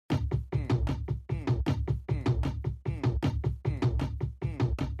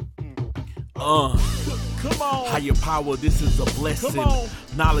Come on. Higher power, this is a blessing. Come on.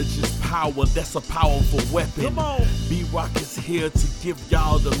 Knowledge is power, that's a powerful weapon. Come on. B-Rock is here to give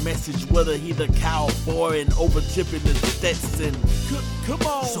y'all the message, whether he the cowboy and overtipping the Stetson. Come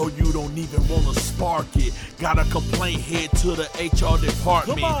on. So you don't even wanna spark it. Got a complaint, head to the HR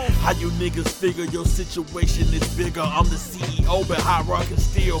department. Come on. How you niggas figure your situation is bigger? I'm the CEO, but Hot Rock can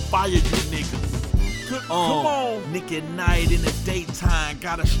still fire you niggas. Come on. Nick at night in the daytime,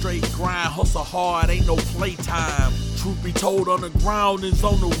 got a straight grind, hustle hard, ain't no playtime. Truth be told, on the ground is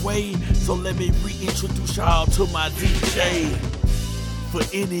on the way, so let me reintroduce y'all to my DJ. For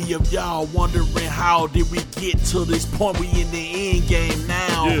any of y'all wondering how did we get to this point, we in the end game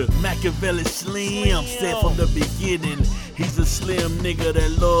now. Yeah. Machiavelli Slim said from the beginning, he's a slim nigga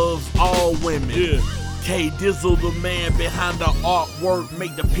that loves all women. Yeah. K Dizzle, the man behind the artwork,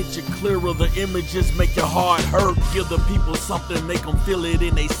 make the picture clearer, the images make your heart hurt. Give the people something, make them feel it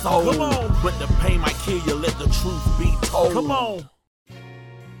in their soul. Come on. But the pain might kill you, let the truth be told. Come on.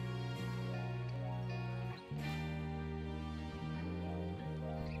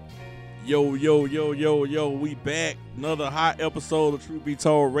 Yo, we back. Another hot episode of Truth Be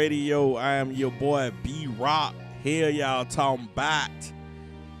Told Radio. I am your boy B-Rock. Here y'all talking about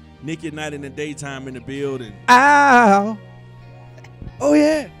Nick at Night in the daytime in the building. Ow. Oh,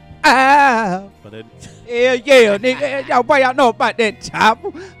 yeah. Ow. But that, Yeah, nigga. Y'all, boy, y'all know about that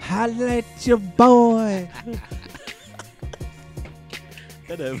chopper. Holla at your boy.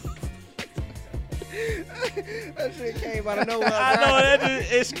 that That shit came out of nowhere. I know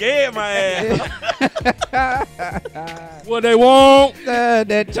it scared my ass. What they want?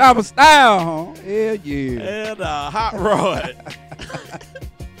 That chopper style, huh? Hell yeah. And a hot rod.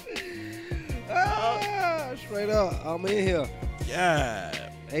 Straight up. I'm in here. Yeah.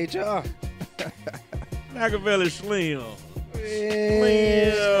 HR. Machiavelli Slim.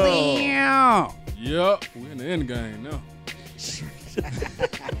 Yeah. Yup, we in the end game now.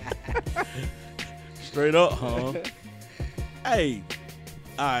 Straight up, huh? Hey.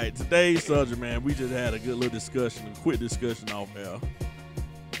 All right, today's subject, man, we just had a good little discussion, a quick discussion off air.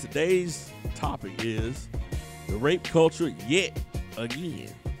 Today's topic is the rape culture yet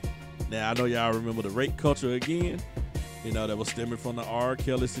again. Now, I know y'all remember the rape culture again. You know, that was stemming from the R.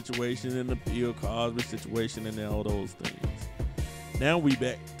 Kelly situation and the Bill Cosby situation and all those things. Now we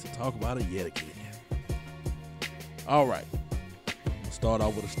back to talk about it yet again. All right. We'll start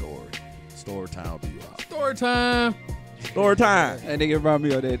off with a story. Story time, B-Rock. Story time. Story time. That nigga remind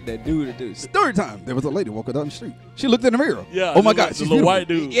me of that dude. Story time. There was a lady walking down the street. She looked in the mirror. Yeah. Oh my the God. The She's little beautiful. white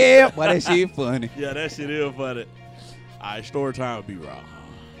dude. Yeah. Boy, that shit funny. Yeah, that shit is funny. All right, story time, B-Rock.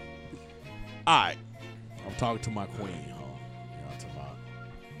 All right. I'm talking to my queen, huh? You know, to my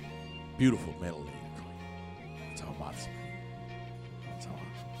beautiful melody queen. I'm talking about this.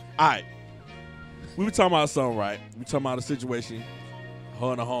 All right. We were talking about something, right? We talking about a situation. Her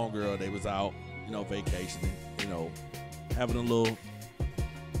and the homegirl, they was out, you know, vacationing, you know, having a little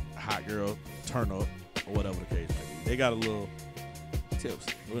hot girl turn up or whatever the case may be. They got a little tips,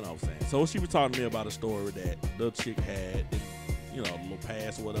 you know what I'm saying? So she was talking to me about a story that the chick had, and, you know, a little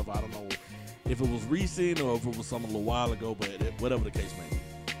past or whatever. I don't know if it was recent or if it was something a little while ago, but whatever the case may be.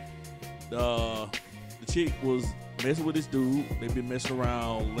 The chick was messing with this dude. They've been messing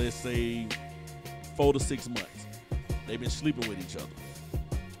around, let's say, 4 to 6 months. They've been sleeping with each other.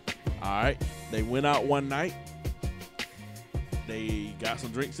 All right. They went out one night. They got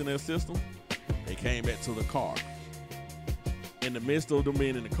some drinks in their system. They came back to the car. In the midst of them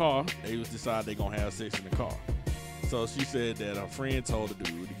being in the car, they just decided they're going to have sex in the car. So she said that her friend told the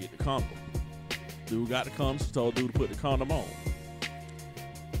dude to get the condom. Dude got the condom. She told dude to put the condom on.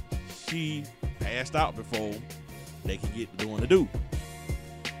 She passed out before they could get to doing the do.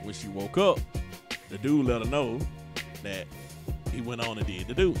 When she woke up, the dude let her know that he went on and did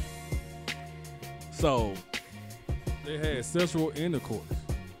the do. So, They had sexual intercourse.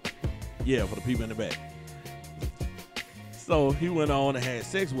 yeah, for the people in the back. So he went on and had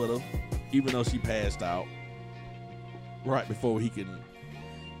sex with her, even though she passed out right before he can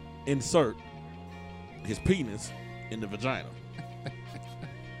insert his penis in the vagina.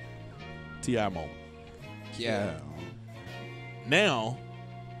 T.I. moment. Yeah. Now,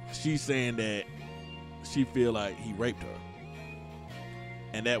 she's saying that she feel like he raped her.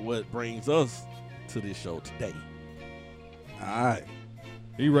 And that what brings us to this show today. All right.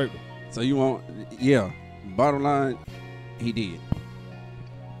 He raped her. So you want, yeah. Bottom line, he did.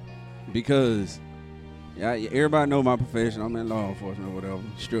 Because, yeah, everybody know my profession. I'm in law enforcement or whatever.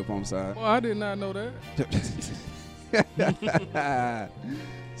 Strip on side. Well, I did not know that.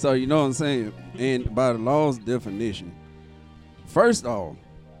 So you know what I'm saying? And by the law's definition, first off,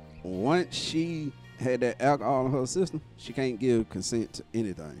 once she had that alcohol in her system, she can't give consent to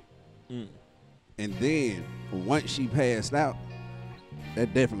anything. Mm. And then once she passed out,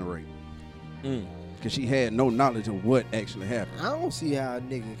 that definitely rape. Mm. Because she had no knowledge of what actually happened. I don't see how a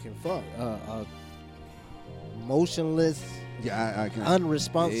nigga can fuck motionless, Yeah, I can't.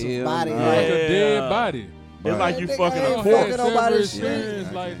 unresponsive Hell body. no. Like Like, a dead body. It's like you Nigga, fucking I a ain't corpse. fucking nobody's Several shit.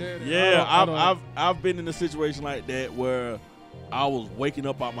 experience like that. Yeah, I don't- I've been in a situation like that where I was waking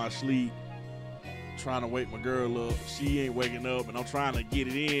up out my sleep, trying to wake my girl up. She ain't waking up, and I'm trying to get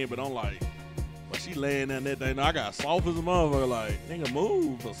it in, but I'm like, but she laying there in that thing. I got soft as a motherfucker. Like, nigga,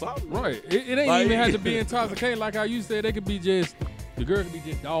 move or something. Right. It ain't Like- even have to be intoxicated. Like how you said, they could be just, the girl could be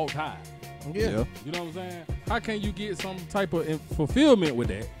just dog tired. yeah. You know what I'm saying? How can you get some type of fulfillment with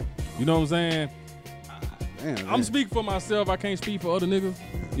that? You know what I'm saying? Damn, I'm man. speaking for myself. I can't speak for other niggas.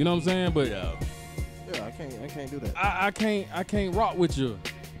 You know what I'm saying? But Yeah. Yeah, I can't do that. I can't rock with you.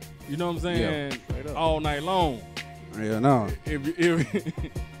 You know what I'm saying? Straight up. All night long. Yeah, no. If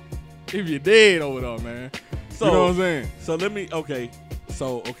if you're dead over there, man. So, you know what I'm saying? So let me. Okay.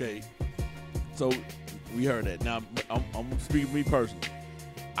 So we heard that. Now I'm speaking for me personally.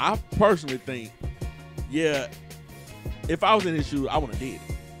 I personally think, yeah, if I was in his shoes, I would have did it.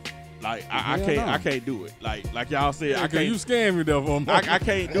 Like I Hell can't, no. I can't do it. Like y'all said, I Yeah, can't. you scam me there for a moment. I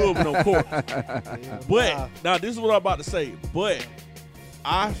can't do it with no court. But now this is what I'm about to say. But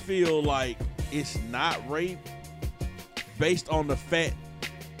I feel like it's not rape based on the fact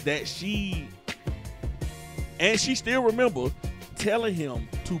that she still remember telling him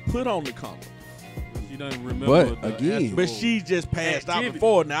to put on the condom. She doesn't remember. But the again- actual But she just passed out activity.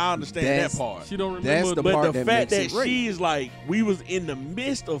 before. Now I understand That's- that part. She don't That's remember. the But part the that fact makes that it rape. she's like, we was in the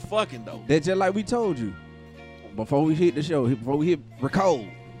midst of fucking though. That's just like we told you before we hit the show, before we hit record.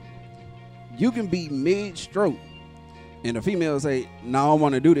 You can be mid-stroke, and the female say, "No, I don't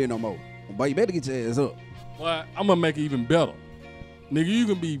want to do that no more." But you better get your ass up. Well, I'm gonna make it even better. Nigga, you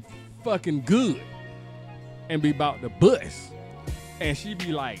can be fucking good and be about to bust. And she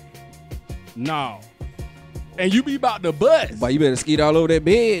be like, no. And you be about to bust. But you better skeet all over that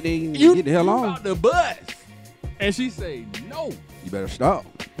bed and you get the hell you on. about to bust. And she say, no. You better stop.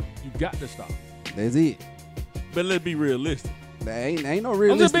 You got to stop. That's it. But let's be realistic. There ain't no I'm just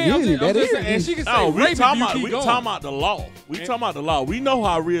realistic being, I'm in it. just, I'm That just is. saying, and she can say, No, we rape if talking you about keep we going. talking about the law. We And- talking about the law. We know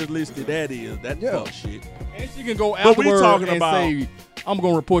how realistic that is. That Yeah. fuck shit. And she can go But we afterward talking and about- say, I'm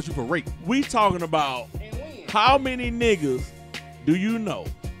going to report you for rape. We talking about how many niggas do you know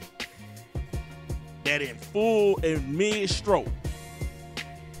that in full and mid stroke?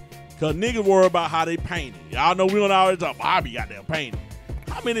 Cause niggas worry about how they painted. Y'all know we don't always talk about how be goddamn painted.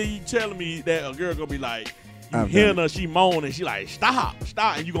 How many of you telling me that a girl gonna be like, you I've hearing done her, she moaning, she like, stop,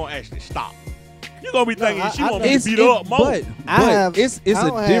 and you gonna actually stop. You gonna be thinking she I want know. me to beat her up more. But it's I a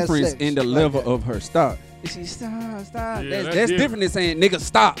don't have difference sex in the like level that. of her stop. If she stop. Yeah, that's that's different different. than saying, nigga,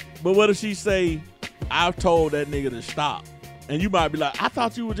 stop. But what if she say, I've told that nigga to stop? And you might be like, I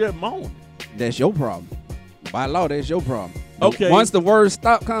thought you were just moaning. That's your problem. By law, that's your problem. Okay. Once the word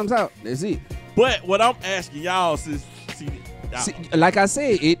stop comes out, that's it. But what I'm asking y'all is, see, See, like I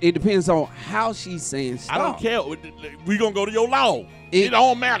said, it depends on how she's saying stop. I don't care. We gonna go to your law. It- It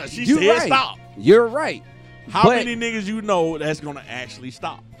don't matter. She You said right. stop. You're right. How But many niggas you know that's gonna actually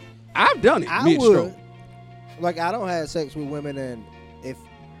stop? I've done it I mid-stroke. would. Like, I don't have sex with women, and if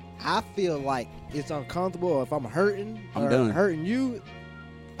I feel like it's uncomfortable, or if I'm hurting, I'm or done. hurting you,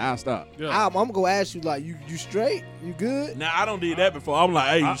 I'll stop. Yeah. I'm gonna go ask you, like, you straight? You good? Now I don't did that before. I'm like,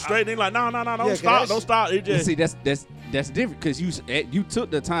 hey, I- you straight? They like, no, don't Yeah, 'cause stop, that's- don't stop. It You just see, that's different because you took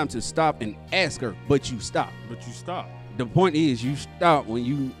the time to stop and ask her, but you stopped. But you stop. The point is, you stopped when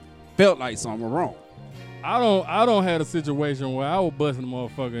you felt like something was wrong. I don't have a situation where I was busting a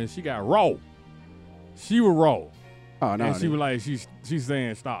motherfucker and she got raw. She was raw. Oh no, and she was like, she's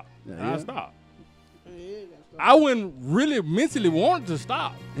saying stop. Yeah. I stopped. I wouldn't really mentally want to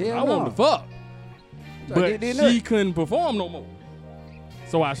stop. Hell I no. wanted to fuck. So But get that she nut. couldn't perform no more.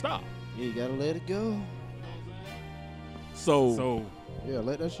 So I stopped. Yeah, you gotta let it go. so. So Yeah,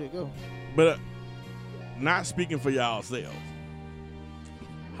 let that shit go. But not speaking for y'all selves.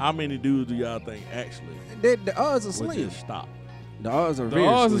 How many dudes do y'all think actually The odds are would slim. just stop? The odds are the very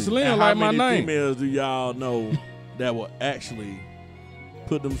odds are slim. slim And like how my many name. females do y'all know that will actually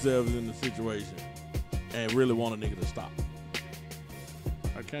put themselves in the situation and really want a nigga to stop?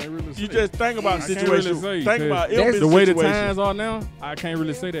 I can't really say. You just think about the I can't really situation. say, Think 'cause about that's it. the way the times are now, I can't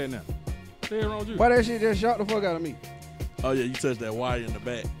really say that now. Say it wrong with you. Why that shit just shot the fuck out of me? Oh yeah, you touched that wire in the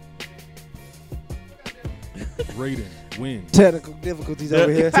back. Rating. Win. Technical difficulties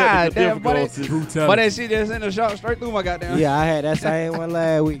over here. God damn, boy, that, Brutality. boy, that shit just sent a shot straight through my goddamn. Yeah, I had that same one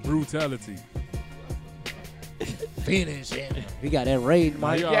last week. Brutality. Finish him. We got that raid, Mike,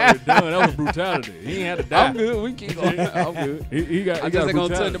 Mike. you already done. That was brutality. He ain't had to die. I'm good. We keep going. I'm good. He got. I He guess got they gonna touch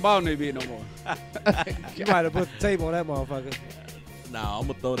brutality. the ball in their bit no more. You might have put the tape on that motherfucker. Nah, I'm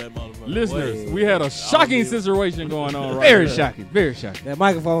gonna throw that motherfucker. Listeners, away. we had a shocking be- situation going on right Very now. shocking. Very shocking. That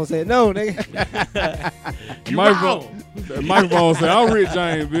microphone said no, nigga. The microphone, the microphone said, "I'm Rich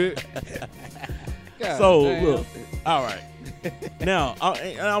James, bitch." God So damn. look, all right. Now I'm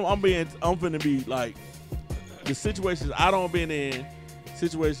finna be like the situations I don't been in,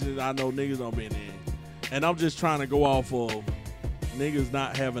 situations I know niggas don't been in, and I'm just trying to go off of niggas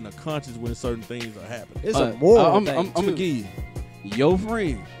not having a conscience when certain things are happening. It's a moral I'm thing, gonna too. give you your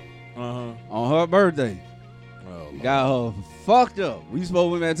friend Uh on her birthday. huh. Got her fucked up. We supposed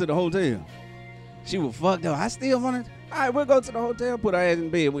to went back to the hotel. She was fucked up. I still wanted. All right, we'll go to the hotel. Put her ass in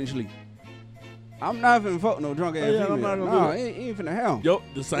bed when she sleep. I'm not finna fuck no drunk ass Oh, yeah, I'm female. not gonna Nah, do it ain't finna happen. Yo,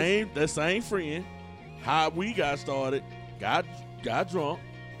 that same friend, how we got started, got drunk,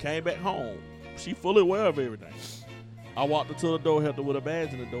 came back home. She fully aware of everything. I walked her to the door, helped her with her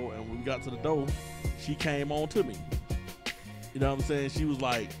bags in the door, and when we got to the door, she came on to me. You know what I'm saying? She was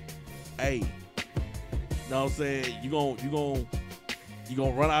like, "Hey, you know what I'm saying? You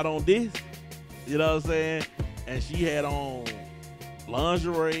gonna run out on this?" You know what I'm saying? And she had on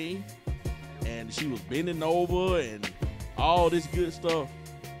lingerie, and she was bending over and all this good stuff.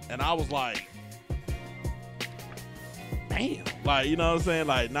 And I was like, damn. Like, you know what I'm saying?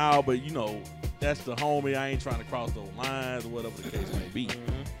 Like, nah, but you know, that's the homie. I ain't trying to cross those lines or whatever the case may be.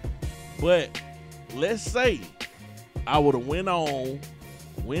 But let's say I would have went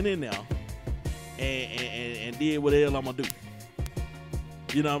in there and did what the hell I'm gonna do.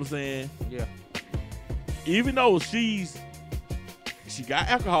 You know what I'm saying? Yeah. Even though she got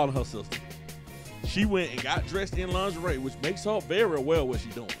alcohol in her system, she went and got dressed in lingerie, which makes her very well what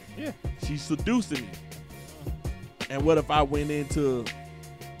she's doing. Yeah. She's seducing me. And what if I went into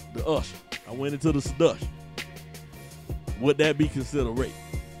the usher? I went into the seduction. Would that be considered rape?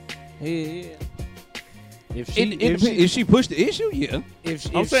 Yeah. If If she pushed the issue, yeah.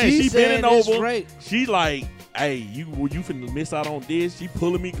 I'm saying she bending over. Right. She like, hey, you finna miss out on this. She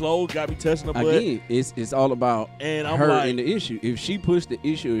pulling me close, got me touching her butt. Again, it's all about And I'm her like, and the issue. If she pushed the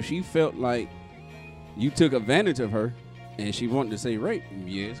issue, if she felt like you took advantage of her and she wanted to say rape,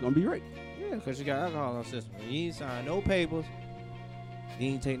 yeah, it's gonna be rape. Yeah, because you got alcohol in the system. You ain't sign no papers. You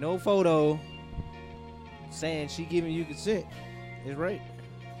ain't take no photo saying she giving you consent. It's rape.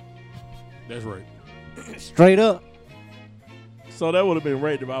 That's right. Straight up. so that would have been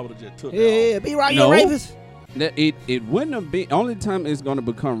rape if I would have just took Yeah, it off. be right, No. you a rapist. That it wouldn't have been. Only time it's gonna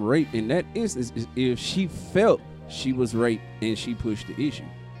become rape in that instance is if she felt she was raped and she pushed the issue.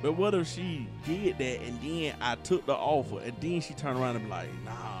 But what if she did that and then I took the offer and then she turned around and be like,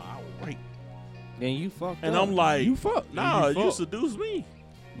 nah, I was raped. Then you fucked And up. I'm like, You fucked. nah, You you fucked. seduced me.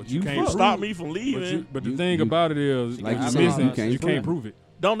 But You you can't fucked. prove Stop it. me from leaving. But the You- thing you- about it is, like you you said, missing. you can't You can't prove prove it.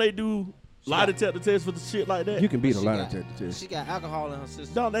 Don't they do lie detector tests for the shit like that? You can beat a She lot got- of test. She got alcohol in her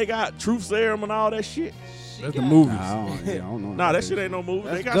system. Don't they got truth serum and all that shit? She That's the got- movies. Nah, I don't know. Nah, that shit ain't no movie.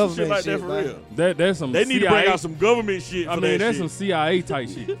 That's They got some shit government like that shit, for like- real. That's some. They need to CIA bring out some government shit for I mean, that that's shit. some CIA type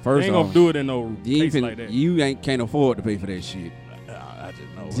shit. First they ain't gonna off, do it in no You case ain't like that. can't afford to pay for that shit. I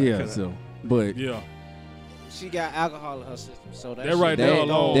just know. Yeah, so but Yeah, She got alcohol in her system. So That right that, there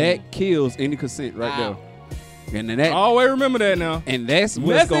alone. that kills any consent right Wow. there. And then that always remember that now. and that's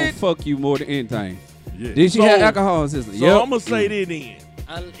what's gonna Message. fuck you more than anything. Yeah. Did she So- have alcohol in her system? So Yep. I'm gonna say this then.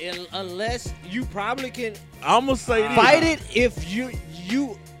 Unless you probably can I'm gonna say this. fight it if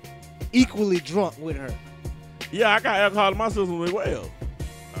you equally drunk with her. Yeah, I got alcohol in my system as well.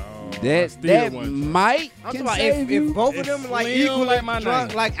 I That still that want you. might I'm can talking about save if you. both of them like Slim equally like my drunk.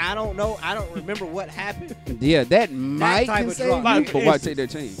 name. Like I don't know. I don't remember what happened. Yeah, that might type can of save drunk. you. Like, But why it's- take that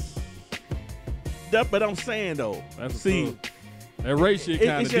chance? But I'm saying though, That's see, what's up. That rape shit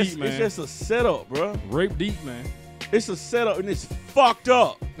kind it's of just deep, man. it's just a setup, bro. Rape deep, man. It's a setup and it's fucked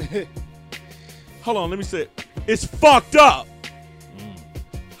up. Hold on, let me say it. It's fucked up.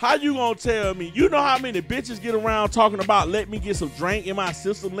 How you gonna tell me? You know how many bitches get around talking about let me get some drink in my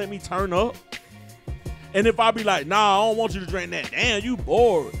system, let me turn up? And if I be like, nah, I don't want you to drink that. Damn, you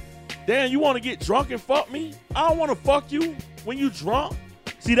bored. Damn, you want to get drunk and fuck me? I don't want to fuck you when you drunk.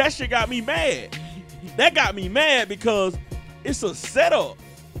 See, that shit got me mad. That got me mad because it's a setup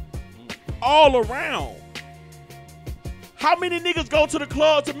all around. How many niggas go to the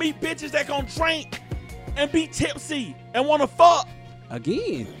club to meet bitches that gon' drink and be tipsy and want to fuck?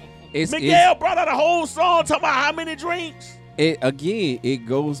 Again, Miguel brought out a whole song talking about how many drinks. It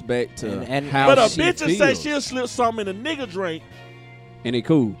goes back to And- how But a she bitch will say feels. she'll slip something in a nigga drink, And it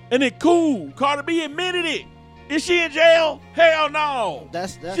cool. and it cool. Cardi B admitted it. Is she in jail? Hell no.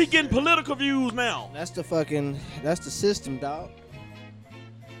 That's She getting political views now. That's the system, dog.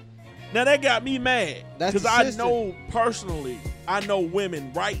 Now that got me mad. That's Because the I system. know personally, I know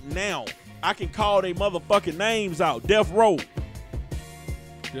women right now. I can call their motherfucking names out. Death Row.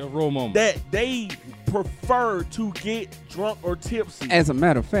 Death Row moment. That they prefer to get drunk or tipsy. As a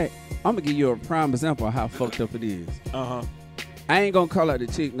matter of fact, I'm gonna give you a prime example of how fucked up it is. Uh-huh. I ain't gonna call out the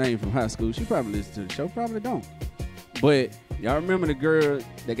chick name from high school. She probably listens to the show, probably don't. But y'all remember the girl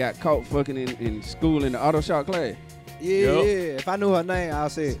that got caught fucking in school in the auto shop class? Yeah, Yep. yeah. If I knew her name, I'll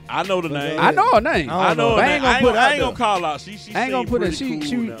say it. I know the name. I know her name. I know but her I ain't name. gonna put her I out ain't gonna there. call out. She I ain't gonna put her. pretty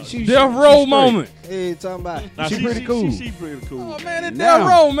She cool now. Death she Row straight. moment. Hey, talking about. Nah, she pretty cool. She pretty cool. Oh man, it's Now. Death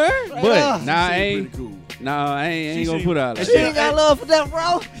Row, man. But nah, I She ain't. pretty cool. Nah, I ain't She- gonna she- put her out and there. She ain't got love for that,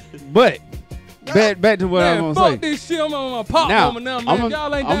 bro. But back to what Man, I'm fuck gonna say. this shit. I'm on my pop Now, moment now, man. I'ma-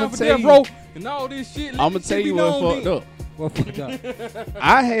 Y'all ain't I'ma down for tell Death you- Row and all this shit. I'm gonna tell you what fucked up. What fucked up?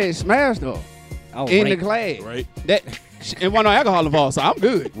 I had smashed her Oh, in the rape. class. Right. That it wasn't no alcohol involved, so I'm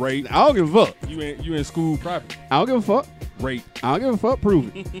good. Right. I don't give a fuck. You in school private. I don't give a fuck. Rape. I don't give a fuck.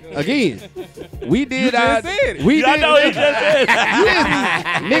 Prove it. Again, we did. just said it. We I did. know you just said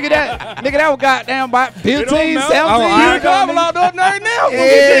nigga, that was goddamn about 15, 17 Bill years Carvel ago. out there right now.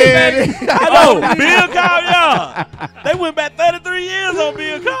 Yeah. I know. Bill Cosby, yeah. They went back 33 years on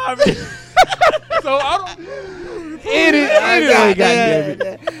Bill Cosby. So I don't Anyway, goddamn it.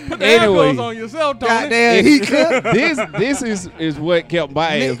 put the Anyway. anyway. on yourself, Tony. Goddamn, he could. This is what kept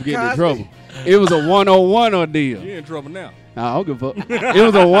my ass Nick from getting in Cosby. trouble. It was a 1-on-1 ordeal. You in trouble now. Nah, I don't give a fuck. It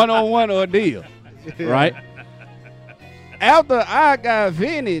was a 1-on-1 ordeal, right? After I got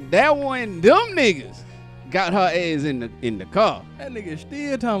finished, that one them niggas got her ass in the car, That nigga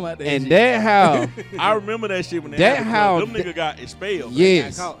still talking about that and shit. that how I remember that shit when they That had the how club. Them th- niggas got expelled.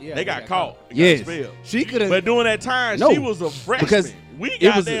 yes, They got caught. They Yes. got expelled. She could have. But during that time, No, she was a freshman. because We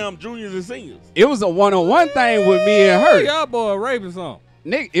it was goddamn juniors and seniors. it was a 1-on-1 thing with me and her. Y'all boy raping something.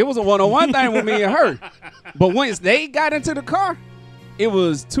 Nick, it was a 1-on-1 thing with me and her. But once they got into the car, it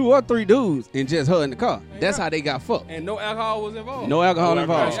was 2 or 3 dudes and just her in the car. That's how they got fucked. And no alcohol was involved. No alcohol No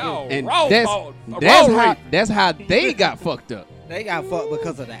involved. alcohol. Y'all And raw that's ball- raw rape. how they got fucked up. They got fucked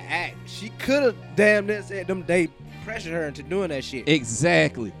because of the act. She could have damn near said them. They pressured her into doing that shit.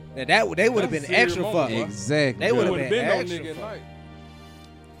 Exactly. And they would have That's been a extra serious fucked. moment, Exactly. They would've Would've been no extra nigga at fucked. night.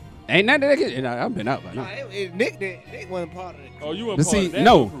 Ain't nothing that can. I've been out by now. Nick wasn't part of it. Oh, you were But part see, of that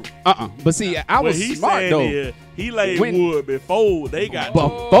no. crew. But see, I What was he smart saying though. is he laid When- wood before they got But-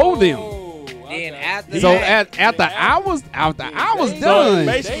 Before them. Oh, Then okay. after So that, after I was So done,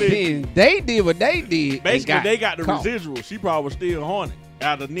 basically- then they did what they did. and basically they got the caught. residual. She probably was still horny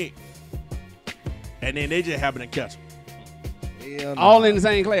out of Nick. And then they just happened to catch him. hell no. All in the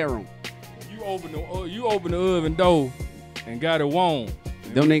same classroom. You open the oven door and got it warm.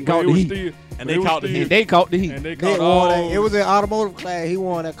 Them niggas caught It the was heat. still- And it they was caught the still- heat. And they caught the heat. And they Nick caught won all. that. It was in automotive class. He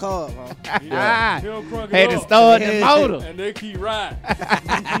won that car. Huh? Yeah. He'll crunk it Had to up. start the motor. And they keep riding.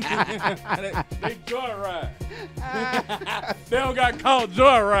 they joyride. They don't got caught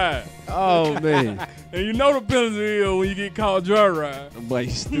joyride. Oh man, And you know the penalty is when you get caught joyride. boy,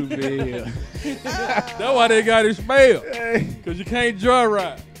 you stupid. That's why they got it spelled. Because you can't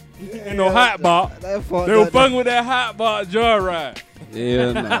joyride. Ain't no hot box. That fucked They were up. fucking with that hot box joyride.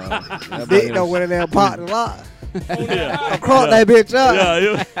 Yeah, no. Dick done went in there and popped the lock. Yeah. Caught that bitch up.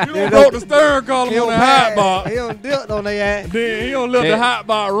 Yeah, You done broke the stern column He on done that hot passed. box. He done dipped on their ass. Then he don't let the That- hot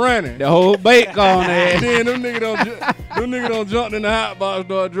box running. The whole bake on there. Then them niggas don't jump in the hot box,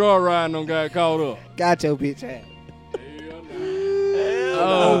 start joyriding, them got caught up. Got your bitch ass. The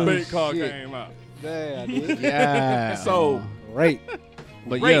Oh, whole bait car shit. came out. Damn, dude. Yeah. So Rape.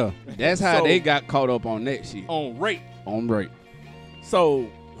 but rape. yeah, that's how So- they got caught up on that shit. On rape. On rape. so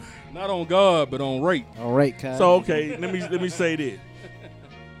Not on God, but on rape. On rape, kind. so okay, let me say this.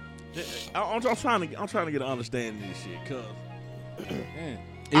 I'm trying to get an understanding of this shit, cause Man.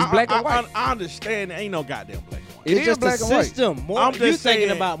 It's black and white. I understand there ain't no goddamn black and white. It it's is just black the and white. system. More, I'm you just thinking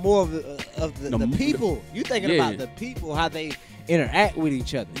saying- about more of the people. You thinking Yeah. about the people, how they interact with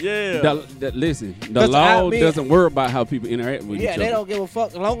each other. Yeah. Listen, the 'Cause law I mean- doesn't worry about how people interact with Yeah, each they other. don't give a fuck.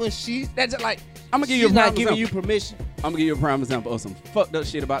 As long as she's That's just like I'm gonna give you a she's prime not giving example. you permission. I'm gonna give you a prime example of some fucked up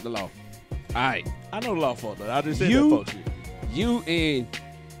shit about the law. All right, I know the law fucked up. I just said You- that fuck shit. you and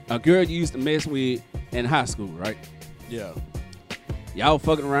a girl you used to mess with in high school, right? Yeah. Y'all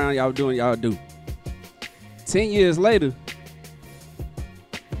fucking around, y'all doing y'all do. 10 years later,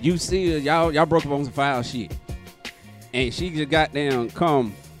 You see her, y'all broke up on some foul shit. And she just goddamn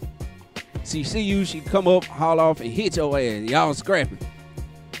come. She see you, she come up, haul off, and hit your ass. Y'all scrapping.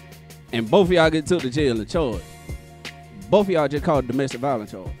 And both of y'all get took to jail and charged. Both of y'all just called domestic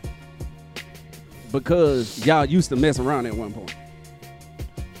violence charge. Because y'all used to mess around at one point.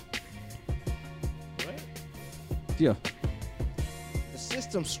 Yeah. The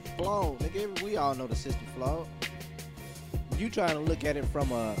system's flawed, nigga. We all know the system flawed. You trying to look at it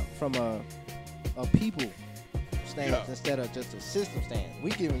from a people stance instead of just a system stance.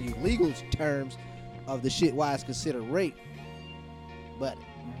 We giving you legal terms of the shit why it's considered rape, but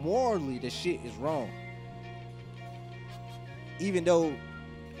morally the shit is wrong. Even though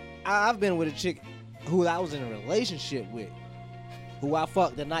I've been with a chick who I was in a relationship with, who I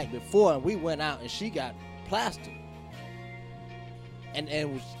fucked the night before, and we went out and she got plastered. And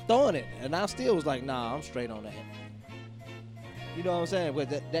was throwing it, and I still was like, nah, I'm straight on that. You know what I'm saying?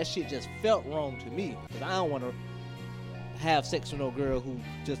 But that shit just felt wrong to me, because I don't want to have sex with no girl who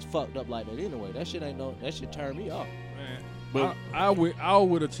just fucked up like that anyway. That shit turned me off. Man, but I was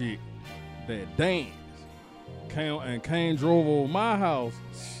with a chick that danced, came drove over my house,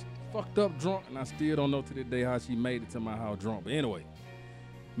 fucked up drunk, and I still don't know to this day how she made it to my house drunk. But anyway,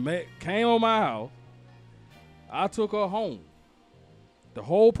 came on my house, I took her home. The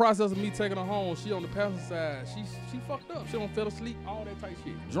whole process of me taking her home, she on the passenger side, she fucked up. She done fell asleep, all that type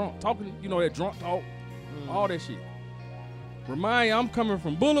shit. Drunk, talking, you know, that drunk talk, all that shit. Remind you, I'm coming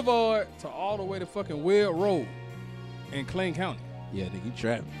from Boulevard to all the way to fucking Weld Road in Clayton County. Yeah, nigga, you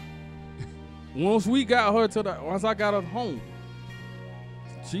trapping. Once I got her home,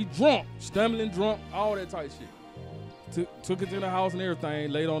 she drunk, stumbling drunk, all that type shit. Took it to the house and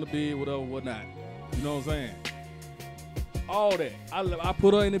everything, laid on the bed, whatever, whatnot. You know what I'm saying? All that. I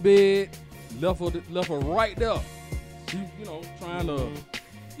put her in the bed, left her right there. She, you know, trying to,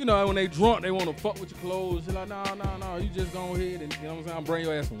 you know, when they drunk, they want to fuck with your clothes. She's like, no, you just go ahead and, you know what I'm saying, I'm bring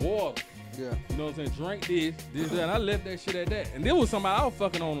your ass some water. Yeah. You know what I'm saying? Drink this, that. And I left that shit at that. And there was somebody I was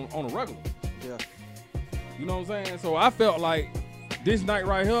fucking on a regular. Yeah. You know what I'm saying? So I felt like this night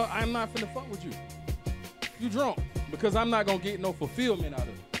right here, I'm not finna fuck with you. You drunk. Because I'm not gonna get no fulfillment out of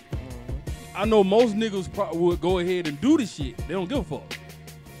it. I know most niggas would go ahead and do this shit. They don't give a fuck.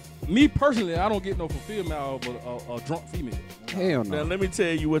 Me personally, I don't get no fulfillment out of a drunk female. Hell no. Now let me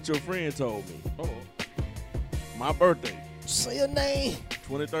tell you what your friend told me. Uh-oh. My birthday, Say your name.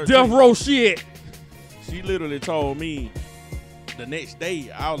 2013. Death row shit. She literally told me the next day.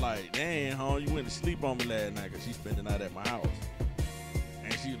 I was like, "Damn, hon, you went to sleep on me last night because she spent the night at my house."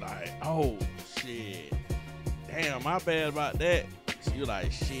 And she like, "Oh shit, damn, my bad about that." She was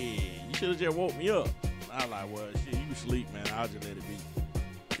like, "Shit, you should have just woke me up." I was like, "Well, shit, you sleep, man. I'll just let it be."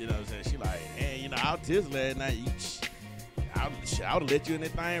 You know what I'm saying? She like, "Hey, you know, I was pissed last night. I would have let you in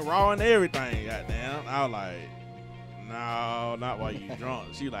that thing raw and everything, goddamn." I was like, "No, not while you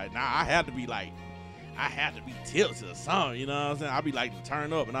drunk." She like, "Nah, I have to be tipsy or something." You know what I'm saying? I be like to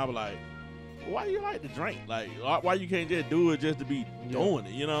turn up, and I was like, "Why you like to drink? Like, why you can't just do it just to be doing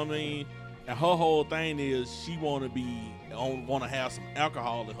it?" You know what I mean? And her whole thing is she want to have some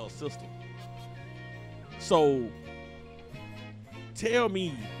alcohol in her system. So tell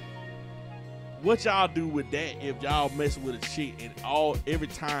me what y'all do with that if y'all messing with a chick and every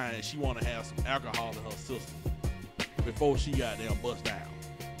time she want to have some alcohol in her system before she got them bust down.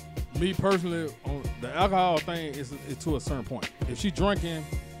 Me personally, on the alcohol thing is to a certain point. If she drinking,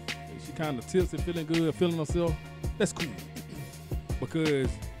 if she kind of tipsy, feeling good, feeling herself, that's cool. Because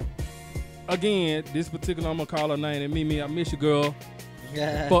again, this particular, I'm gonna call her name and Mimi, I miss you, girl.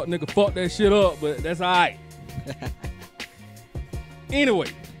 Yeah. Fuck nigga, fuck that shit up, but that's alright. Anyway,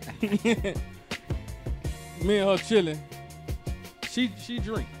 me and her chilling. She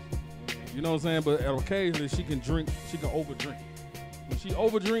drinks. You know what I'm saying? But occasionally she can drink, she can overdrink. When she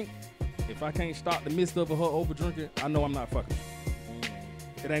overdrink, if I can't stop the midst of her overdrinking, I know I'm not fucking.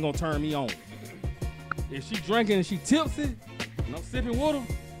 It ain't gonna turn me on. If she drinking and she tipsy, and I'm sipping with her,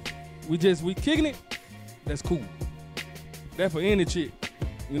 we kicking it, that's cool. That for any chick.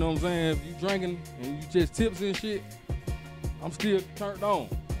 You know what I'm saying? If you drinking and you just tipsy and shit, I'm still turned on.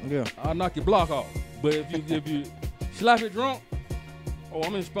 Yeah. I'll knock your block off. But if you slap it drunk, oh,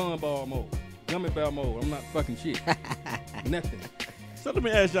 I'm in SpongeBob mode, gummy bear mode. I'm not fucking shit. Nothing. So let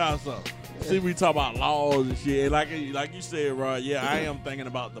me ask y'all something. See, we talk about laws and shit. Like you said, Rod, yeah, I am thinking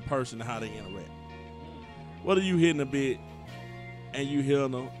about the person and how they interact. What are you hitting a bit and you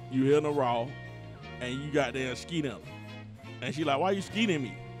hitting her raw and you got there skeeting her? And she like, "Why you skeeting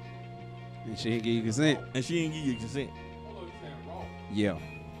me?" And she ain't give you consent. And she ain't give you consent. Yeah.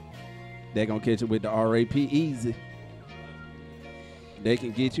 They gonna catch it with the RAP easy. They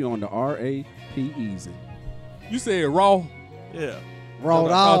can get you on the RAP easy. You said raw. Yeah. Raw I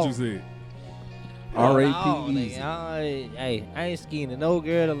thought dog. you said. RAP easy. Hey, I ain't scheming no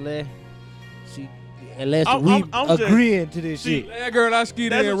girl unless I'm- we I'm just- agreeing to this See, shit. That girl I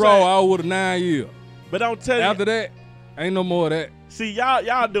skied That's in what I'm saying. raw, I would have 9 years. But I'm telling After you, that, ain't no more of that. see,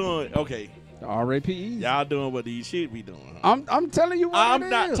 y'all doing, okay, The RAP easy. y'all doing what these shit be doing. Huh? I'm telling you what I'm it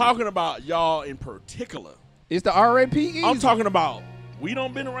not is. talking about y'all in particular. It's the RAP easy. I'm talking about we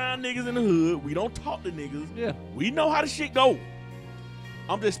don't been around niggas in the hood. We don't talk to niggas. Yeah. We know how the shit go.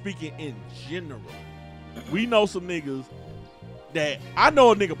 I'm just speaking in general. We know some niggas that I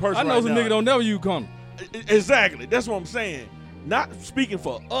know a nigga person. I know right some now. nigga don't never use condom. Exactly. That's what I'm saying. Not speaking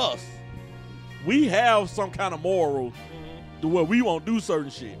for us. We have some kind of moral to where we won't do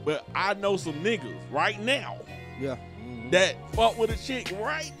certain shit. But I know some niggas right now Yeah. that fuck with a chick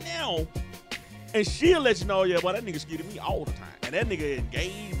right now, and she'll let you know, yeah, but that nigga skeeted me all the time. And that nigga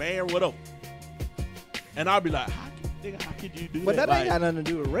engaged, married, whatever. And I'll be like, how could you do But that? that ain't Like, got nothing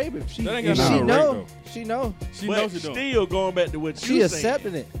to do with rape. If she, That ain't if got she nothing to do with know, rape, she know. She but knows she doing. still going back to what She you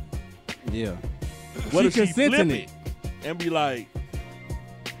accepting it. Yeah. What She if she consenting flip it. it and be like,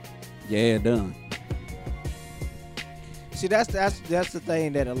 Yeah, done. See, that's the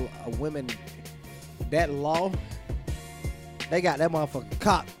thing that a women, that law, they got that motherfucker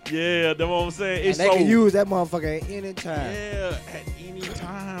cocked, yeah, that's what I'm saying. and It's they so can use that motherfucker at any time. yeah, at any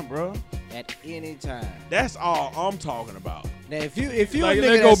time, bro. At any time. That's all I'm talking about. Now, if you Like, a nigga let's go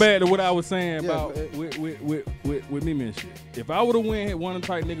that's- back to what I was saying Yeah, about but- with me and shit. If I would have went one of the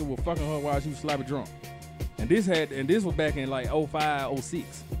type nigga was fucking her while she was sloppy drunk, and this was back in like 05,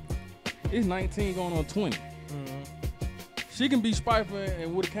 06. It's 19 going on 20. She can be spiteful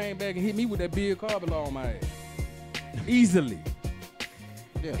and would have came back and hit me with that Bill Cosby law on my ass. Easily.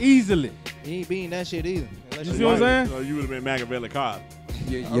 Yeah. Easily. You ain't being that shit either. Unless You you see what I'm white. saying? So you would have been Machiavelli Cosby.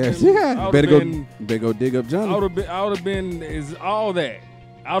 Yes, been- yeah. I would've Better go dig up Johnny. I would have been is all that.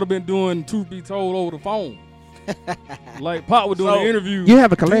 I would have been doing truth be told over the phone. Like Pop was doing So- the interview. You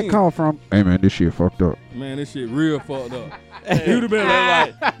have a collect Then, call from. Hey man, this shit fucked up. Man, this shit real fucked up. He would have been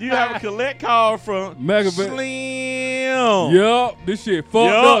like, you have a collect call from Machiavelli. Slim. Yup, this shit fucked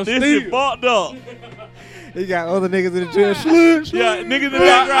Yup, up. this still. shit fucked up. He got other niggas in the jail. Slush. Yeah, niggas in the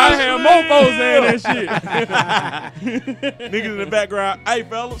I background. had mofos saying that shit. Niggas in the background. Hey,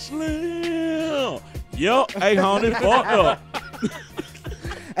 fella, Slim. Yup. Hey, hon, this fucked up.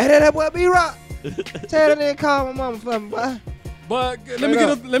 Hey, that boy B-Rock. Tell that nigga call my mama for me, boy. But let Straight me get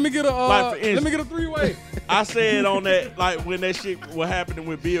a Like, for let me get a 3-way. I said on that, like, when that shit was happening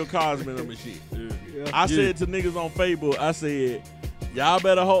with Bill Cosby and them and shit. I said to niggas on Facebook, I said, y'all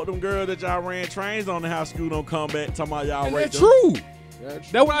better hope them girls that y'all ran trains on in high school don't come back talking about y'all And raped that's them. true.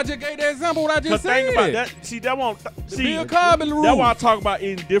 That's what I just gave that example. What I Cause just said. think about that. See, that won't. See, Bill Cosby rule. that's why I talk about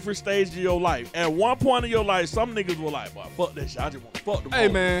in different stages of your life. At one point in your life, some niggas were like, "Boy, fuck that shit. I just want to fuck them." Hey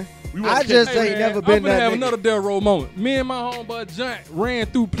man, we wanna I catch- just hey, ain't man, never been I'm finna that have nigga. another Del Roll moment. Me and my homeboy Giant ran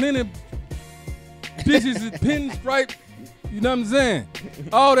through plenty bitches and pinstripe. You know what I'm saying?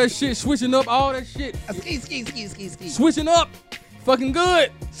 All that shit, switching up, all that shit, switching up, fucking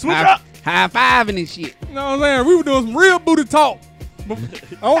good. switch up. High fiving and shit. You know what I'm saying? We were doing some real booty talk. I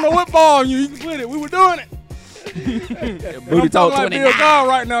don't know what ball you can split it. We were doing it. Booty I'm talk talking like 29. Bill Cosby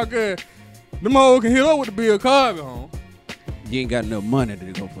right now, cause them hoes can hit up with the Bill Cosby, home. You ain't got enough money to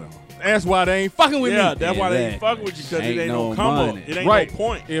go for. That's why they ain't fucking with Yeah, me. that's why they ain't Exactly. fucking with you because it Ain't ain't no no come money. up. It ain't Right. no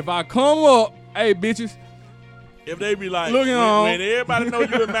point. If I come up, hey bitches, If they be like, Look, y'all. when everybody know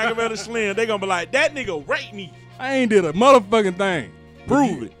you and Machiavelli Slim, they gonna be like, that nigga raped me. I ain't did a motherfucking thing.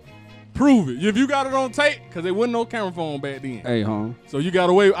 Prove it. Prove it. If you got it on tape, cause there wasn't no camera phone back then. Hey, home. So you got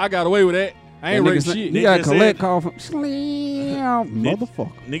away. I got away with that. I ain't raped shit. You Nick got a just collect said- call from Slim,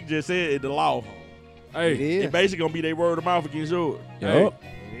 motherfucker. Nick just said it the law. Hey, Yeah. It basically gonna be their word of mouth against yours. Yup.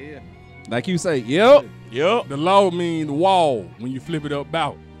 Like you say, yup. Yup. the law mean the wall when you flip it up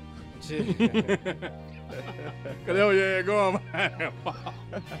about. Cause hell yeah, go on.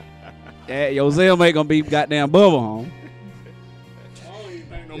 Yeah, your cellmate gonna be goddamn bubble home. I don't even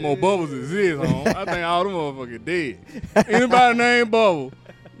think no more bubbles exist, home. I think all them motherfuckers dead. Anybody named Bubble,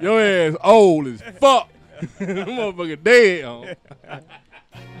 your ass old as fuck. Them motherfucker dead, home.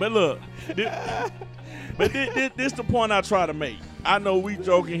 But look, this the point I try to make. I know we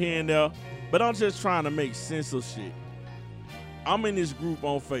joking here and there, but I'm just trying to make sense of shit. I'm in this group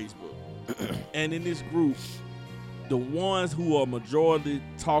on Facebook, and in this group, the ones who are majority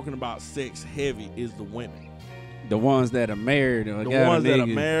talking about sex heavy is the women. The ones that are married or The got ones a that are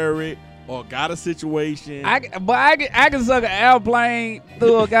nigga. married or got a situation. I can suck an airplane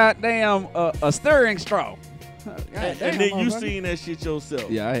through a goddamn a steering straw. And then you seen that shit yourself.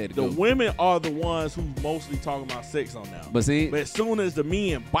 Yeah, I had to The go. women are the ones who mostly talking about sex on now. But see, But as soon as the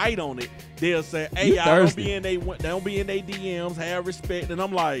men bite on it, they'll say, "Hey, You y'all don't thirsty. be in they DMs, have respect." And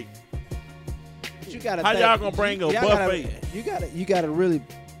I'm like, But you gotta How think- y'all gonna bring a y'all buffet? You gotta really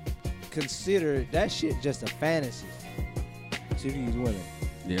consider that shit just a fantasy to these women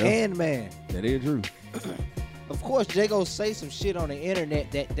yeah, and man. that is true. Of course, they go say some shit on the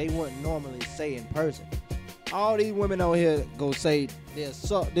internet that they wouldn't normally say in person. All these women on here go say they'll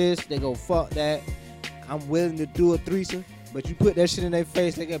suck this, they go fuck that. I'm willing to do a threesome, but you put that shit in their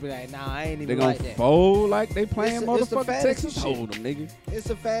face, they gonna be like, nah, I ain't They even gonna like that. fold like they playing It's a motherfucking fantasy Texas shit. Hold'em, nigga. It's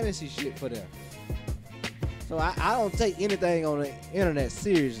a fantasy shit for them. So I don't take anything on the internet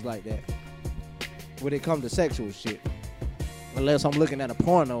serious like that when it comes to sexual shit. Unless I'm looking at a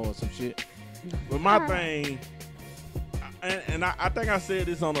porno or some shit. but my thing, and I think I said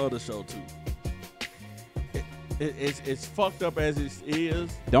this on the other show too. It's fucked up as it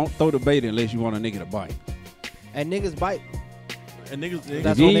is, Don't throw the bait unless you want a nigga to bite. And niggas bite. and niggas.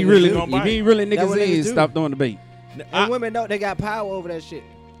 That's If you what ain't niggas really, do. gonna if bite. you ain't really That's niggas what in, niggas do. stop throwing the bait. And women know they got power over that shit.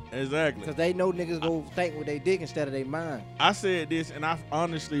 Exactly. Because they know niggas go think with their dick instead of their mind. I said this, and I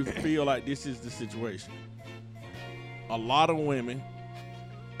honestly feel like this is the situation. A lot of women,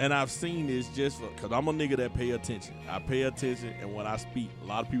 and I've seen this just because I'm a nigga that pay attention. I pay attention, and when I speak, a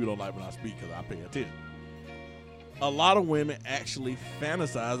lot of people don't like when I speak because I pay attention. A lot of women actually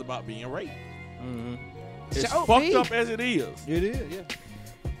fantasize about being raped. It's Show fucked me. up as it is. It is, yeah.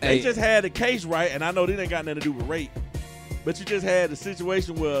 They Hey. just had the case right, and I know this ain't got nothing to do with rape, but you just had the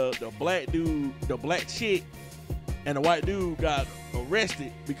situation where the black chick, and the white dude got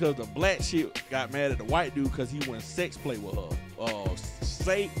arrested because the black chick got mad at the white dude because he went sex play with her,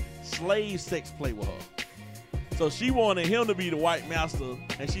 slave sex play with her. So she wanted him to be the white master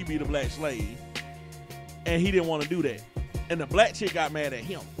and she be the black slave, and he didn't want to do that. And the black chick got mad at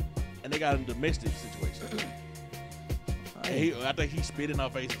him, and they got in a domestic situation. And I think he spit in her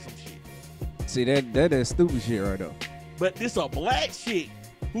face or some shit. See that is stupid shit right there. But this a black chick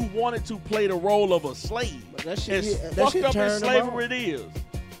who wanted to play the role of a slave. But that shit, As that fucked shit up as turned them slavery on. it is.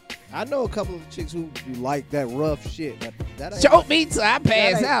 I know a couple of chicks who like that rough shit, but that ain't Choke me till I that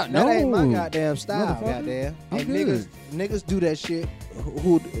pass ain't- out. That No, ain't my goddamn style, Motherfucker. goddamn. I'm And good. niggas do that shit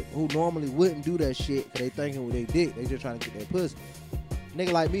who normally wouldn't do that shit because they thinking with their dick. They just trying to get their pussy.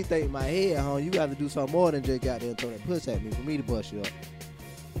 Nigga like me think in my head, huh? You got to do something more than just goddamn throw that pussy at me for me to bust you up.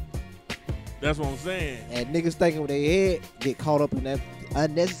 That's what I'm saying. And niggas thinking with their head get caught up in that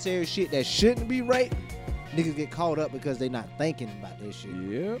unnecessary shit that shouldn't be rape. Niggas get caught up because they not thinking about that shit.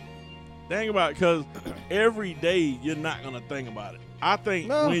 Yeah. Think about it, because every day you're not going to think about it. I think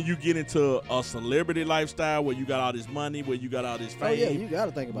No. when you get into a celebrity lifestyle where you got all this money, where you got all this fame, Oh yeah, you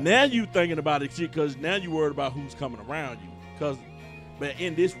gotta think about now that you thinking about it shit because now you worried about who's coming around you. But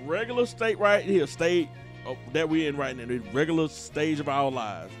in this regular state right here, that we're in right now, the regular stage of our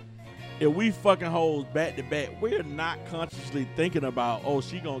lives, if we fucking hoes back to back, we're not consciously thinking about, oh,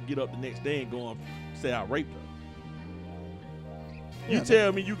 she gonna get up the next day and go and say I raped her. You Yeah,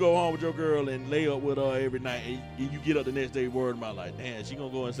 tell me you go home with your girl and lay up with her every night, and you get up the next day worried about like, damn, she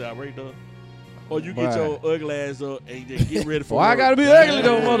gonna go and say I raped her, or you get Boy. your ugly ass up and just get ready for Well, I work. gotta be ugly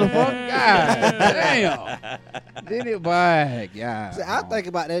though, motherfucker. God damn. Did it, boy? God. See, I think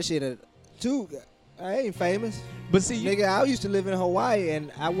about that shit too. I ain't famous. But see, Nigga, I used to live in Hawaii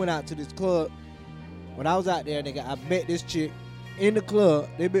and I went out to this club. When I was out there, nigga, I met this chick in the club.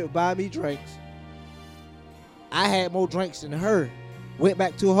 They been buy me drinks. I had more drinks than her. Went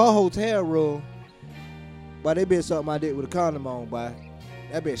back to her hotel room. But they been something I did with a condom on, boy.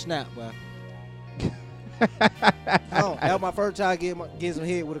 That bitch snapped, boy. Oh, that was my first time getting some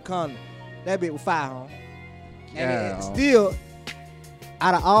head with a condom. That bitch was fire, huh? And Yeah. it still,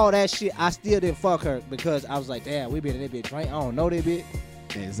 out of all that shit, I still didn't fuck her because I was like, damn, we been in that bitch drink. I don't know that bitch.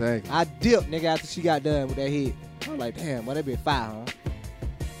 exactly. I dipped, nigga, after she got done with that head. I was like, damn, boy, that bitch fire, huh?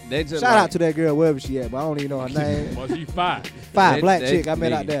 They just Shout like, out to that girl, wherever she at, but I don't even know her name. Well, she fine. Fire, They- black they- chick I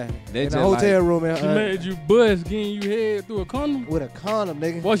met nigga, out there. they In the just hotel like- room in, She made you bust getting you head through a condom. with a condom,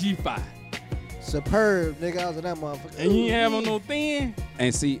 nigga. Boy, she fine. Superb, nigga. I was in that motherfucker. And you ain't have Ooh, on no thin.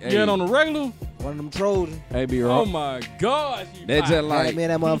 and see, You had on the regular. one of them Trojans. hey, be Oh wrong. my God, she That fine. just like Had me in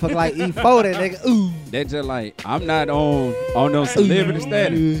that motherfucker like E40, nigga. Ooh. that just like I'm not on no celebrity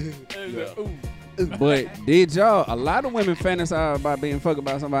status. Ooh. But did y'all? A lot of women fantasize about being fucked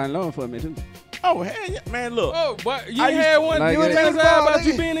by somebody in law enforcement too. Oh, hell yeah. Man, look. Oh, but you I ain't used had to- one. Like You that. fantasize about Nigga.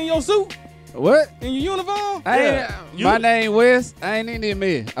 you being in your suit, What? in your uniform. Yeah. You- My name Wes. I ain't in there,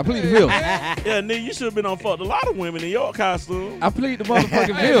 man. I plead the fifth. Yeah, nigga, you should have been on fucked a lot of women in your costume. I plead the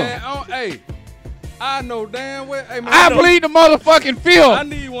motherfucking Hey, fifth. man, hey, I know damn well. Hey, man, I plead the motherfucking I fifth.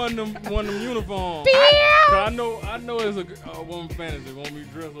 need one of them uniforms. I know it's a woman fantasy want me to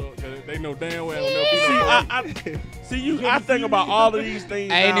dress up because they know damn well I'll never be I think about all of these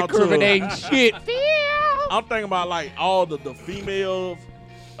things. Ain't down to- incriminating shit. I'm thinking about like all the female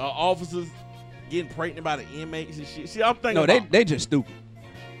officers getting pregnant by the inmates and shit. See, I'm thinking. No, about, they just stupid.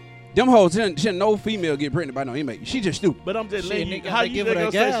 Them hoes shouldn't no female get pregnant by no inmate. She just stupid. But I'm just Shit, letting you. nigga, How they you give they her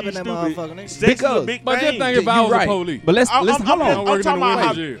gonna that say gab she's in that stupid? motherfucker, nigga. Sex is a Because- big But just thing. think if I You was right. a police. But let's I'm hold talking on. I'm working about in the how.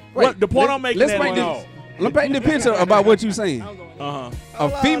 women's jail. What the point I'm making? Let's that make is- this. Let's paint the picture about what you saying. Uh-huh. A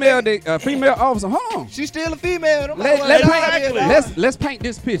female officer. Hold on. She's still a female. Don't Let, matter let's, what paint, it is, dog. let's paint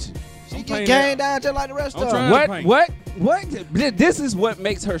this picture. She I'm get painting gang it. down just like the rest I'm of trying them. to paint. What? This is what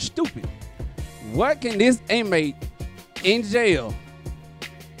makes her stupid. What can this inmate in jail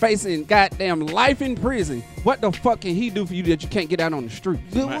facing goddamn life in prison? What the fuck can he do for you that you can't get out on the street?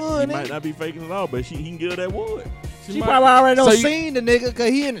 Good He wood, might nigga. not be faking at all, but he can get her that wood. She probably already done So you- seen the nigga because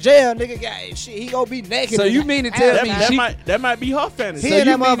he in the jail, nigga. Got, shit, he gonna be naked. So you mean to tell That, me that she, might be her fantasy. He and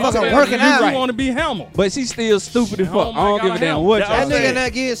you that mean to motherfucker tell working me you out. You want to be hammered. but she's still stupid as Shit, fuck. oh I my don't give God, a damn hell. what That y'all That was nigga saying.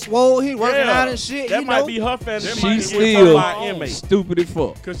 not getting swole. He working Yeah. out and shit. That you might know. be her fantasy. That She might might She's be get still by inmate. stupid as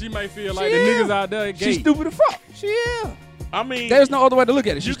fuck. Because she may feel like She the is. niggas out there She's gay. stupid as fuck. She is. I mean, There's no other way to look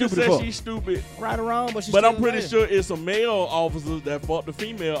at it. you She's can stupid as say fuck. she's stupid, Right or wrong, but she's but I'm still pretty there. sure it's some male officers that fought the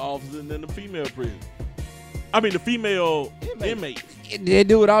female officers and then the female prison. I mean, the female inmates. They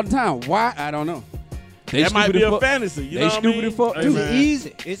do it all the time. Why? I don't know. They That might stupid be as a fuck. fantasy. You They know what I stupid mean? as fuck Hey, too. man. It's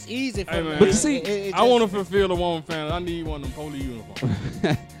easy. It's easy for Hey, me. man. But you see, I want to fulfill a woman fantasy. I need one of them police uniforms.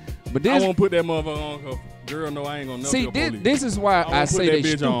 But I this, won't put that motherfucker on because girl know I ain't gonna never see, be a police. this is why I I say put they that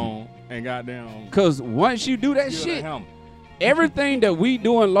bitch stupid. on and goddamn. Cause once you do that give her shit, the hammer. everything that we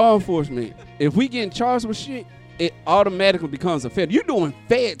do in law enforcement, if we getting charged with shit, it automatically becomes a fed. You doing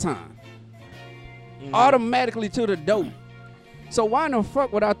fed time, automatically to the dope. So why in the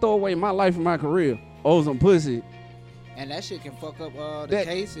fuck would I throw away my life and my career over some pussy? And that shit can fuck up the That-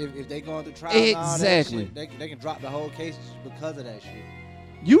 case if they going through trial. And all that Exactly. shit. They can drop the whole case because of that shit.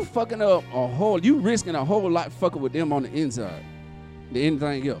 You fucking up a whole, you risking a whole lot fucking with them on the inside than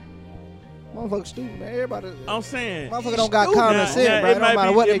anything else. Motherfucker stupid, man. Everybody. I'm saying. Motherfucker don't got Stupid. common Now, sense, now, bro. It don't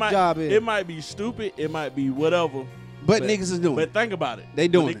matter what their job is. It might be stupid. It might be whatever. But niggas is doing But it. think about it. They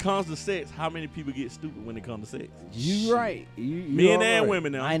doing when it. it comes to sex, how many people get stupid when it comes to sex? You right. You Men all and right.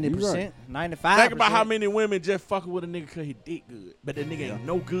 women now. 90%, 95%. Think about how many women just fucking with a nigga because he dick good, but that nigga ain't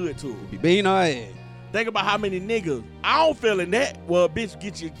no good to him. Be beating our ass. Think about how many niggas. I don't feel in that. Well, bitch,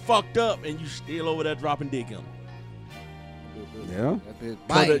 get you fucked up and you still over there dropping dick in them. Yeah. That bitch Cut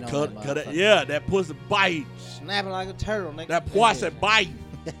biting it, on cut, that cut it. motherfucker. Yeah, that pussy bite. Snapping like a turtle, nigga. That poison bite.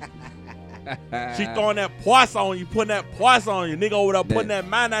 She throwing that poison on you, putting that poison on you. Nigga over there putting that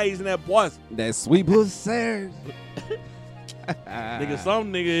mayonnaise in that poison. That sweet pussy. Nigga,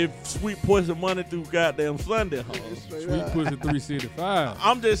 some nigga if sweet pussy money through goddamn Sunday. Huh? Sweet pussy 365.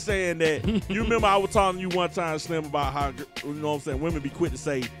 I'm just saying that. You remember I was talking to you one time, Slim, about how, you know what I'm saying, women be quick to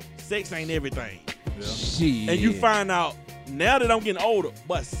say sex ain't everything. Shit. And you find out now that I'm getting older,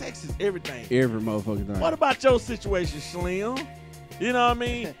 but sex is everything. every motherfucking thing. What about your situation, Slim? You know what I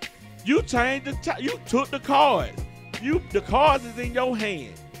mean? You changed you took the cards. The cards is in your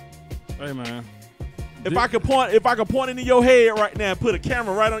hand. Hey, man. If I could point it in your head right now and put a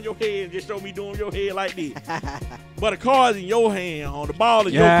camera right on your head and just show me doing your head like this. But the cards in your hand, on the ball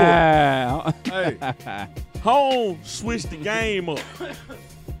in Yeah. your court. Hey, home switch the game up.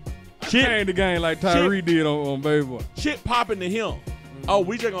 Changed the game like Tyree did on Baby Boy. Shit popping to him. Oh,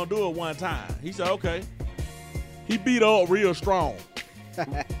 we just gonna do it one time. He said, okay. He beat her up real strong.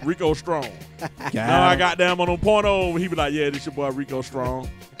 Rico Strong. Now I got down on them porno. He be like, yeah, this your boy Rico Strong.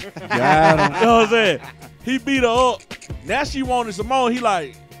 Got him. You know what I'm saying? He beat her up. Now she wanted some more. He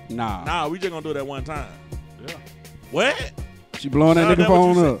like, Nah. we just gonna do that one time. Yeah. What? She blowing that Nah, nigga that what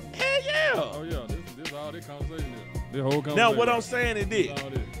phone you up. said. Hell yeah. Oh, yeah. This all this conversation is. This whole conversation. Now what I'm saying is this. This all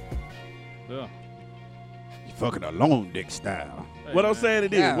this. Yeah. You fucking a long dick style. Hey, What I'm man. saying is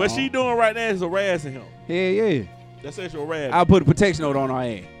this. Yeah. What she doing right now is harassing him. Hell yeah. That's sexual harassment. I'll put a protection order on her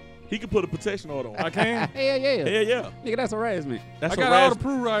ass. He can put a protection order on. I can. Hell yeah. Hell yeah. Nigga, that's harassment. That's I got all the harassment.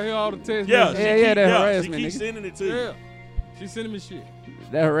 proof right here, all the text Yeah, messages. Yeah, that harassment, She keeps nigga. sending it to you. Yeah. She sending me shit.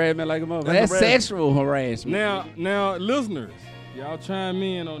 That harassment like a motherfucker. That's That's harassment. sexual harassment. Now, listeners, y'all chime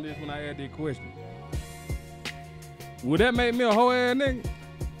in on this when I add that question. Would that make me a whole ass nigga?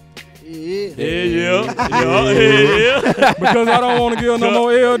 Yeah. Yeah. Because I don't want to give no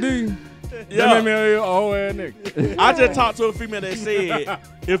more LD. Yeah. That made me a whole ass nigga. I just talked to a female that said,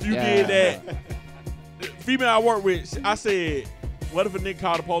 if you did that, female I work with, I said, what if a nigga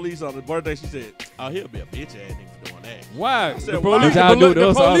called the police on his birthday? She said, Oh, he'll be a bitch ass nigga for doing that. Why? said, The why? police, Y'all do it to the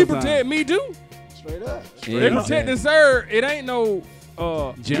us all police the time. protect me too. Straight up. They protect and serve. It ain't no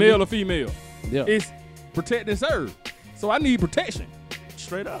Jimmy? male or female. Yeah. It's protect and serve. So I need protection.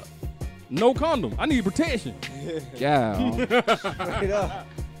 Straight up. No condom. I need protection. Yeah. Straight up.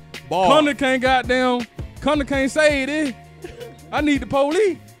 Condom can't save it. I need the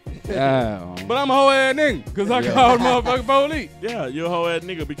police. Yeah. But I'm a whole ass nigga because I called the motherfucking police. Yeah, you're a whole ass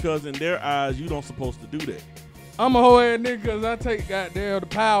nigga because in their eyes, you don't supposed to do that. I'm a whole ass nigga because I take goddamn the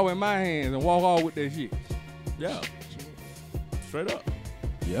power in my hands and walk off with that shit. Yeah. Straight up.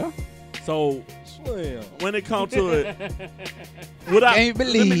 Yeah. So Slim. when it comes to it, without, Can't let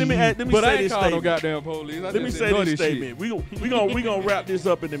me But I say ain't this called no statement. goddamn police. I Let just me said, say "Know this shit." statement. We gonna wrap this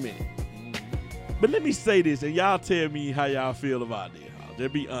up in a minute. But let me say this, and y'all tell me how y'all feel about this.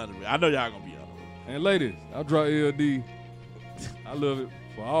 Just be honest with me. I know y'all gonna be honest with me. And ladies, I draw LD. I love it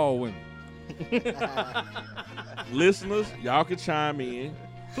for all women. Listeners, y'all can chime in.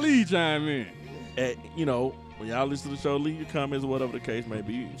 Please chime in. At, when y'all listen to the show, leave your comments or whatever the case may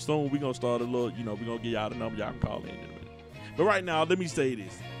be. Soon we gonna start a little, we gonna give y'all the number. Y'all can call in a minute. But right now, let me say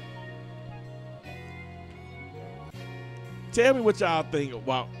this. Tell me what y'all think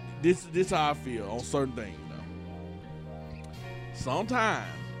about this. This how I feel on certain things. Though. Sometimes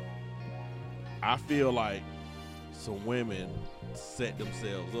I feel like some women set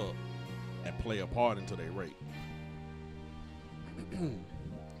themselves up and play a part until they rape.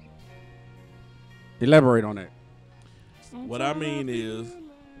 Elaborate on that. What I mean is,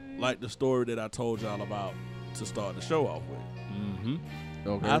 like the story that I told y'all about to start the show off with. Mm-hmm.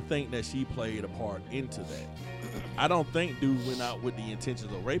 Okay. I think that she played a part into that. I don't think dude went out with the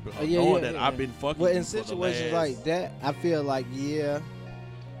intentions of raping her, knowing that I've been fucking. But in you for the situations last- like that, I feel like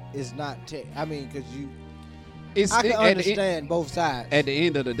it's not. I mean, because I can at the end- understand both sides. At the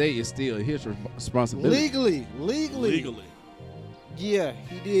end of the day, it's still his responsibility. Legally, yeah,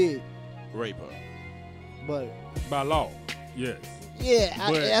 he did. rape her. But By law, yes. yeah,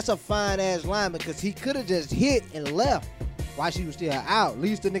 But- that's a fine ass line because he could have just hit and left while she was still out. At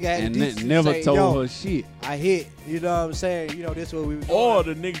least the nigga had And the then decency never to say, told Yo, her shit. I hit. You know what I'm saying? This is what we were doing. Or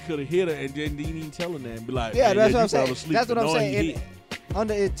the nigga could have hit her and then didn't even tell her that and be like, Yeah, man, that's you what I'm fell saying. asleep, That's what but I'm knowing saying. he hit.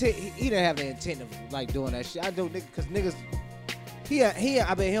 Under intent, he didn't have the intent of like doing that shit. I do, because niggas.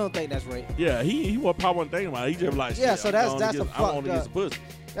 I bet he don't think that's rape. Yeah, he probably wasn't thinking about it. He just like, Yeah, shit, so I'm that's gonna a get- I fucked want to get up. some pussy.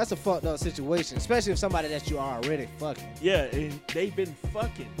 That's a fucked up situation, especially if somebody that you are already fucking. Yeah, and they've been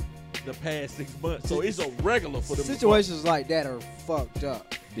fucking the past 6 months, so it's a regular for them. to fuck. Situations like that are fucked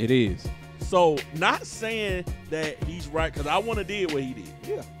up. It is. So not saying that he's right, because I want to did what he did.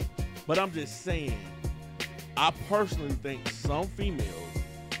 Yeah. But I'm just saying, I personally think some females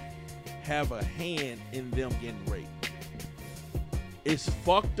have a hand in them getting raped. It's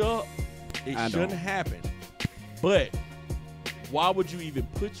fucked up. It I shouldn't don't. happen. But why would you even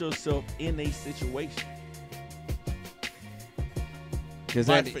put yourself in a situation? Because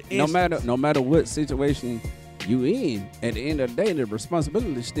Like, for no instance- matter what situation you in, at the end of the day, the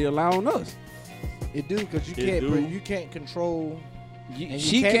responsibility still lie on us. It do, because you It can't do. you can't control. And you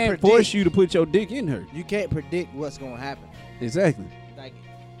She can't can't predict- force you to put your dick in her. You can't predict what's gonna happen. Exactly. Like,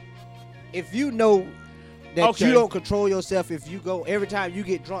 if you know that Okay. you don't control yourself, if you go every time you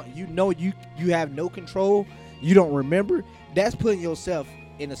get drunk, you know you have no control. You don't remember. That's putting yourself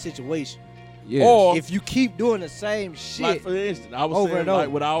in a situation. Yeah. Or If you keep doing the same shit, like for instance, I was over saying and like over.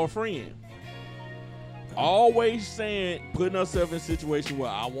 with our friend, always saying putting herself in a situation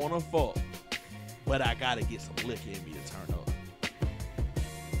where I want to fuck, but I gotta get some liquor in me to turn up.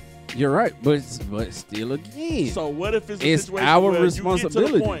 You're right, but still again. So what if it's a It's situation our where you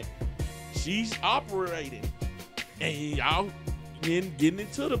responsibility. get to the point, she's operating, and y'all getting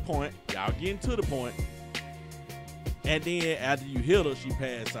to the point, and then after you hit her, she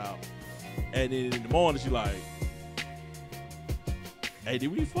pass out, and then in the morning she like, "Hey, did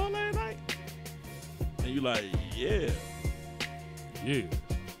we fuck last night?" And you like, "Yeah, Yeah.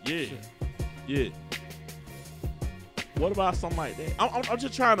 yeah." What about something like that? I'm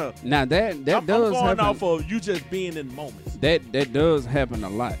just trying to. now that I'm does going happen. off of you just being in moments. That does happen a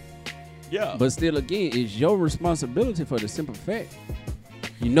lot. Yeah, But still, again, it's your responsibility for the simple fact.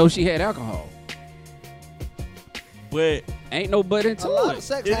 You know she had alcohol. but Ain't no but a into lot it. of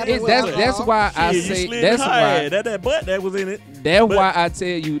sex It happens is- with That's alcohol. why I shit, you say slid that's in her why ass. That butt that was in it. that's But- why I tell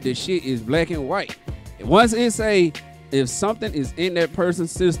you the shit is black and white. Once it say if something is in that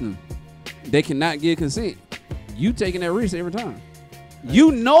person's system, they cannot give consent. You taking that risk every time.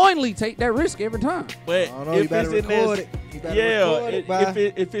 You knowingly take that risk every time. But I don't know, you if better it's in record their, it. You better yeah, record it, bye.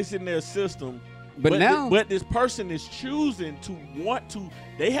 if it's in their system, But now but this person is choosing to want to.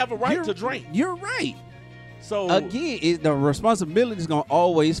 They have a right to drink. You're right. So Again, the responsibility is gonna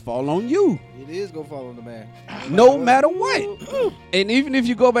always fall on you, It is gonna fall on the man. no matter what. And even if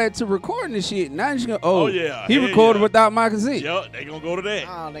you go back to recording this shit, now you're gonna Oh, yeah. he Hell recorded yeah. without my consent. Yup, they gonna go to that.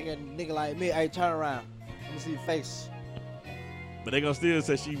 Nah, nigga like me. Hey, turn around. Let me see your face. But they gonna still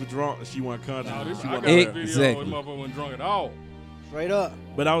say she was drunk and she wasn't conscious. Nah, this, She I got wasn't a video Exactly. of motherfucker wasn't drunk at all. Straight up.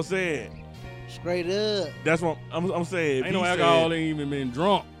 But I was saying, Straight up. that's what I'm saying. If Ain't no he alcohol said- ain't even been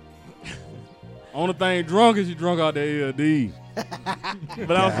drunk. Only thing drunk is you drunk out the LD.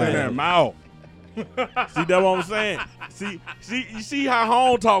 But I was saying that mouth. See, that's what I'm saying. See, you see how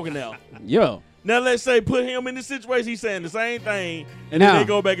Home talking now. Yeah. Now let's say put him in this situation. He's saying the same thing, and Now- then they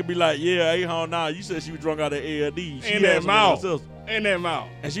go back and be like, "Yeah, hey, Home, nah, you said she was drunk out of ALD. She In had that some in her mouth. system." In that mouth.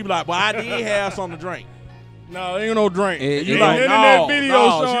 And she be like, "Well, I did have something to drink." No, ain't no drink. And you Ain't like, none no, in that video no,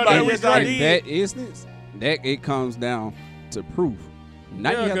 showing she that like, we yes, I drank. did. In that instance, that it comes down to proof.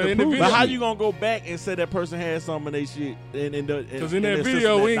 Now Yeah, you have 'cause to in the prove video- But how shit. you gonna go back and say that person had some of their shit? Because in that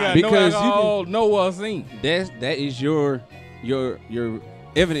video, we ain't got Because no you alcohol, no seen. That is your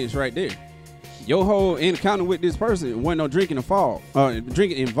evidence right there. Your whole encounter with this person wasn't no drinking involved.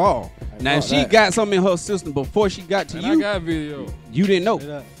 Now, if fuck she that. got something in her system before she got to And I you, got video. you didn't know.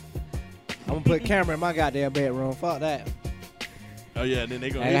 Straight up. I'm gonna put a camera in my goddamn bedroom. Fuck that. Oh yeah, then they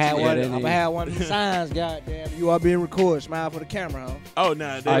gonna. I hit had you. one. that I'm is. gonna have one of the signs. Goddamn, you are being recorded. Smile for the camera, huh? Oh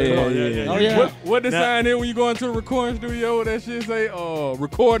nah, Oh, yeah, come on, yeah. Oh, yeah. What the Now- sign is when you go into a recording studio? That shit say,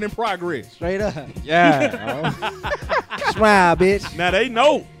 recording in progress. Straight up. Yeah. Smile, bitch. Now they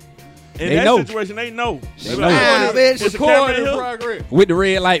know. In They that know. situation, they know. They be know. Smile, bitch. It's a camera Recording in in here. progress. With the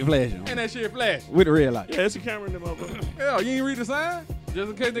red light flashing. And that shit flash. With the red light. Yeah, it's a camera in there, motherfucker. Hell, you ain't read the sign?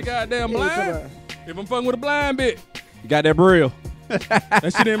 Just in case they goddamn Yeah, blind? come on. If I'm fucking with a blind bitch, You got that braille.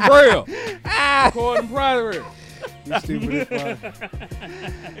 that shit in braille. Recording in progress. You stupid as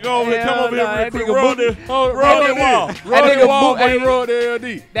fuck. Go over here, come Hell over here, nah, real that quick. nigga Roll boot- the Roll that wall. Roll That that nigga wall, boot- ain't roll the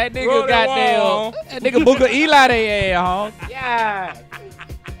LD. That Roll that wall. That nigga Booker Eli they ass, huh? Yeah.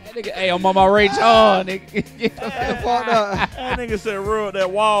 That nigga, hey, I'm on my Ray Charles, nigga. That fucked up. That nigga said roll that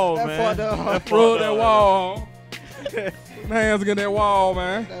wall, That man. fucked up. Roll that wall. Put my hands against that wall,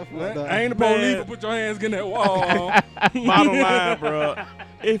 man. That fucked up. I ain't the Man. police, but put your hands against that wall. Bottom line, bro.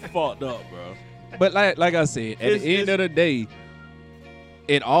 It fucked up, bro. But like I said, at It's- the end of the day,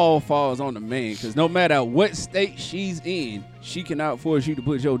 it all falls on the man. Because no matter what state she's in, she cannot force you to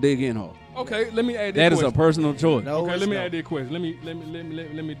put your dick in her. Okay, let me add this That is a question. personal choice. No, Okay, it's let me not. add this question.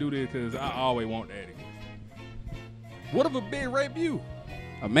 Let me do this because I always want to add it. What if a bitch rape you?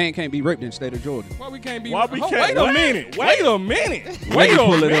 A man can't be raped in the state of Georgia. Why we can't be? Why we can't- Wait a what? minute. Wait. Wait a minute. Let Wait me a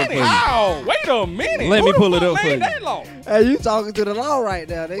pull it up minute. for you. How? Wait a minute. Let Who me the pull it fuck up for made you. that law? Hey, you talking to the law right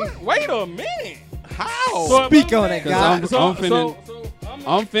now, nigga. Wait a minute. How? So if Speak I'm on a it, man- God. I'm finna-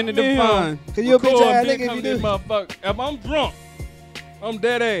 I'm finna define. Cause you a bitch ass nigga if come you this do. motherfucker. If I'm drunk, I'm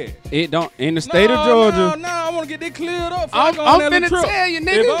dead ass. It don't in the state of Georgia. No, I want to get this cleared up. before I'm I go on that finna little trip. tell you, If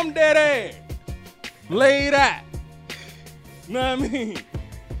nigga. I'm dead ass, laid out. Know what I mean?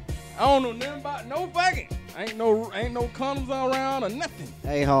 I don't know nothing about no fucking. Ain't no condoms around or nothing.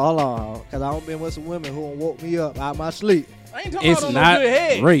 Hey, hold on, cause I don't been with some women who woke me up out my sleep. I ain't talking It's about not no good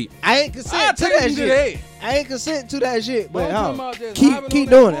head. rape. I ain't I'll consent to take that you to the shit. head. I ain't consent to that shit. But But I'm talking about just keep hopping keep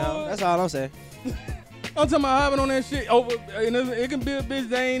on that doing it. wood. That's all I'm saying. I'm talking about hopping on that shit over. And it can be a bitch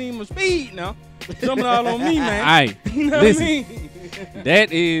that ain't even speed now. Jumping all on me, man. Aye. You know Listen. what I mean?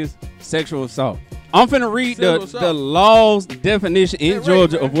 That is sexual assault. I'm finna read Sexual assault. the law's definition in Yeah, rape,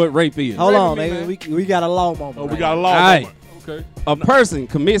 Georgia man. of what rape is. Hold on, Raping me, nigga. We got a law moment. Oh, we right got a now. law. Aye. moment. Okay. A person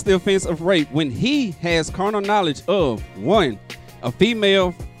commits the offense of rape when he has carnal knowledge of 1, a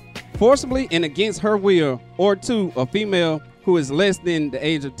female forcibly and against her will, or 2, a female who is less than the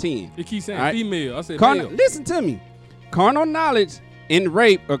age of 10. You keep saying All right. female. I said Carnal, male. listen to me. Carnal knowledge in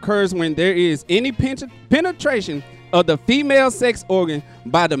rape occurs when there is any penetration of the female sex organ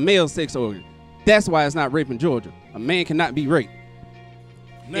by the male sex organ. That's why it's not rape in Georgia. A man cannot be raped.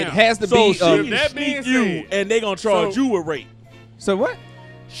 Now, it has to So be. she that can being sneak you, said- and they gonna charge So- you with rape. So what?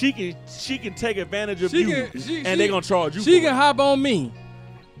 She can take advantage of She you, can- she- and they gonna charge you. She for can it. hop on me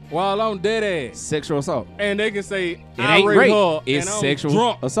while I'm dead ass, Sexual assault. and they can say It I ain't raped rape. her, It's and I'm sexual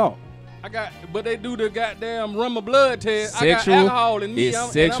drunk. assault. But they do the goddamn run my blood test. Sexual. I got alcohol in me. It's I'm,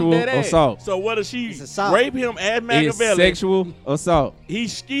 sexual and I'm dead ass. assault. So what if she It's assault. rape him at It's Machiavelli? sexual assault. He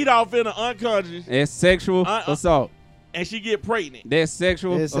skied off in the unconscious, It's sexual assault. and she get pregnant. That's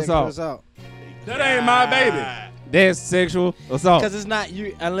sexual It's sexual assault. assault. That ain't my baby. That's sexual assault. Cause it's not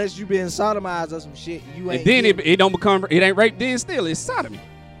you unless you been sodomized or some shit. You ain't. And then getting- it don't become. It ain't rape. Then still it's sodomy.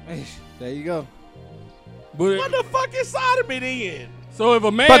 There you go. But What the fuck is sodomy then? so if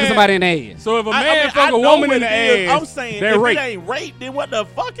a man Fucking somebody in the ass. So if a I man mean, fuck I a know woman what in the it is. ass, I'm saying they're if rape. it ain't rape, then what the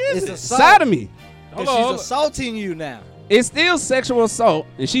fuck is It's it? assault. Sodomy. Hold Because on, she's assaulting you now. It's still sexual assault,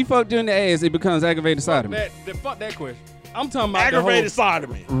 and she fucked you in the ass. It becomes aggravated sodomy. Fuck that question. I'm talking about Aggravated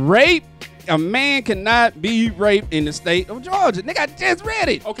sodomy. Rape. A man cannot be raped in the state of Georgia. Nigga, I just read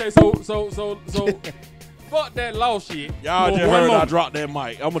it. Okay, so fuck that law shit. Y'all for just one heard I moment. dropped that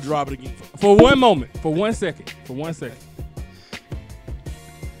mic. I'm gonna drop it again. For 1 moment, for 1 second, for 1 second.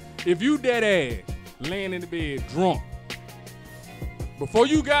 If you dead ass laying in the bed drunk, before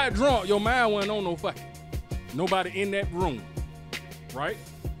you got drunk, your mind wasn't on no fucking. Nobody in that room, right?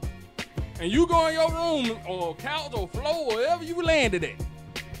 And you go in your room or couch or floor, wherever you landed at,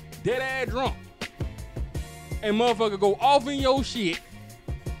 dead ass drunk, and motherfucker go off in your shit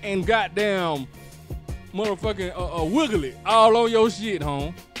and goddamn motherfucking wiggle it all on your shit,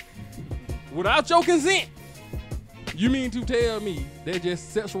 home, without your consent. You mean to tell me that's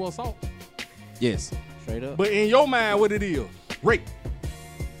just sexual assault? Yes. Straight up. But in your mind, what it is? Rape.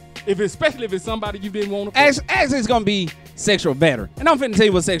 Especially if it's somebody you didn't want to fuck. Actually, it's gonna be sexual battery, and I'm finna tell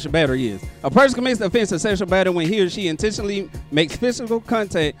you what sexual battery is. A person commits the offense of sexual battery when he or she intentionally makes physical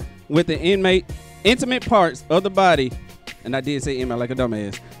contact with the inmate, intimate parts of the body, and I did say inmate like a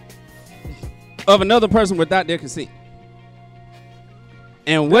dumbass, of another person without their consent.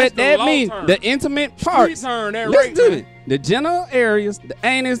 And That's what the that law means, term. the intimate Street parts, term, that listen rape, to man. it, the genital areas, the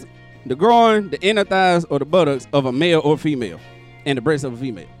anus, the groin, the inner thighs, or the buttocks of a male or female, and the breast of a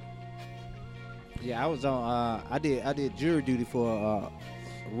female. Yeah, I was on. I did jury duty for a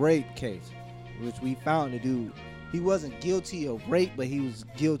rape case, which we found the dude. He wasn't guilty of rape, but he was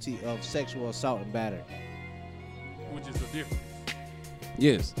guilty of sexual assault and battery. Which is a difference.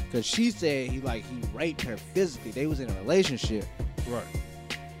 Yes. Cause she said he raped her physically. They was in a relationship, Right.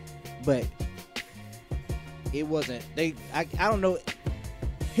 but it wasn't. I don't know.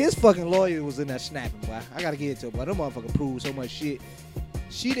 His fucking lawyer was in there snapping, boy. I gotta get into it, but them motherfucker proved so much shit.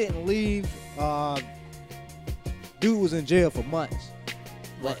 She didn't leave. Dude was in jail for months.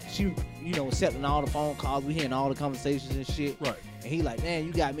 But she, accepting all the phone calls, we hearing all the conversations and shit. Right. And he like, man,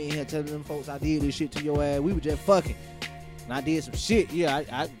 you got me in here telling them folks I did this shit to your ass. We were just fucking. And I did some shit. Yeah,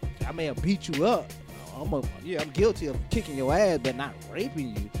 I may have beat you up. I'm guilty of kicking your ass, but not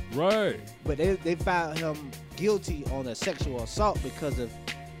raping you. Right. But they found him guilty on a sexual assault because of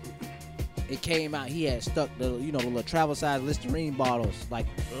it came out he had stuck the little travel size Listerine bottles like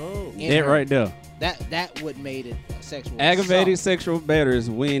Oh. in That her. right there. That what made it a sexual Aggravated assault. sexual battery is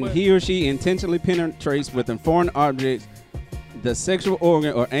when But- he or she intentionally penetrates with foreign objects the sexual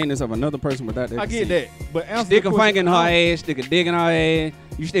organ or anus of another person without their I get consent. that. But answer Stick the a question. finger in her ass, stick a dick in her ass.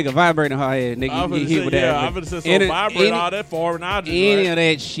 You stick a vibrator in her ass, nigga. I'm You gonna hit say, with yeah, that. I'm gonna say Any- so vibrate any- all that foreign objects. Any Right? of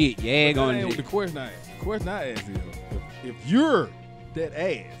that shit. Yeah, That going ain't what to the question I asked. The question I asked is, if you're that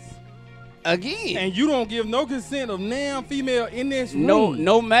ass again. and you don't give no consent of damn female in this room,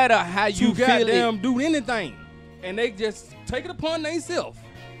 No matter how to you feel goddamn it, do anything, and they just take it upon themselves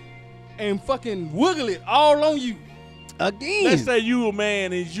and fucking wiggle it all on you. again. Let's say you a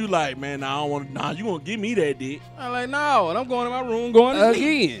man and you like, man, nah, I don't want. Nah, you gonna give me that dick? I'm like, no, and I'm going to my room, going to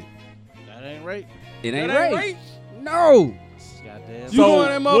sleep. Again. That ain't rape. It That ain't ain't right. rape. No. Goddamn. You So,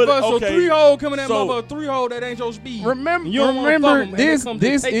 going in that what- motherfucker, okay, so 3-hole coming in that so- motherfucker, 3-hole that ain't your speed. Remember- And you don't wanna remember fuck 'em, and they this- come to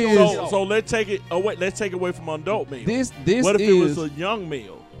this take your is- shit So, off. so let's take it. Oh wait, let's take it away from adult male. This What if is it was a young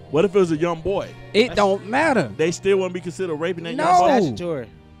male? What if it was a young boy? it don't matter. They still wouldn't be considered raping that No. young boy? Statutory.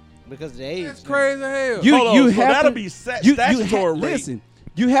 Because of the age. That's crazy as hell. You Hold on, you so have that'll to be you statutory rape. Listen,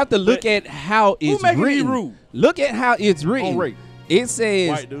 you have to look But- at how it's making these written. rules? Look at how it's written. On rape. It says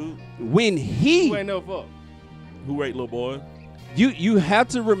White dude when You he ain't no fuck. who raped little boy. you have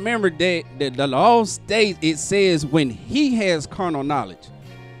to remember that the law states it says when he has carnal knowledge.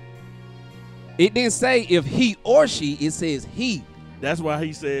 It didn't say if he or she. It says he. That's why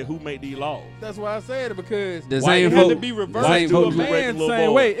he said, "Who made these laws?" That's why I said it, because The it same had to folk- be the reversed same to a folks who raped man little same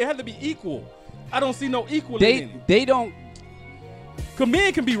boy. way. It had to be equal. I don't see no equal in it. They don't. Because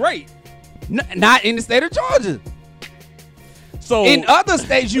men can be raped. Not in the state of Georgia. So In other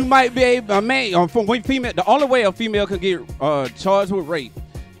states, you might be able. A man, from when female, the only way a female can get charged with rape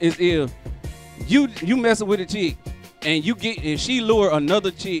is if you messing with a chick and she lure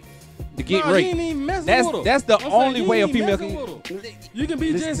another chick to get Nah, he raped. ain't even messing That's with her. that's the I'm saying only he way a ain't female messing can. with her. You can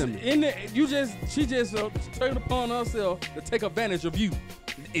be Listen just to me. in the. She just turned upon herself to take advantage of you.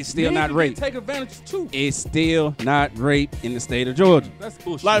 It's still Men not can rape. Take advantage too. It's still not rape in the state of Georgia. That's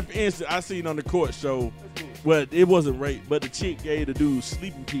bullshit. like for instance, I seen on the court show, well, it wasn't rape, but the chick gave the dude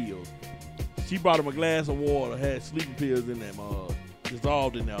sleeping pills. She brought him a glass of water, had sleeping pills in that mug,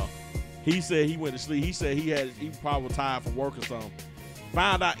 dissolved in there, He said he went to sleep. He said he probably was tired from work or something.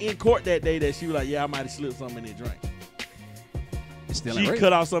 Found out in court that day that she was like, yeah, I might have slipped something in the drink. It's still She ain't rape.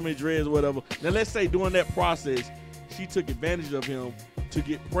 cut off some of his dreads or whatever. Now let's say during that process, she took advantage of him to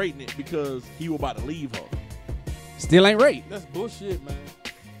get pregnant because he was about to leave her. Still ain't rape. That's bullshit, man.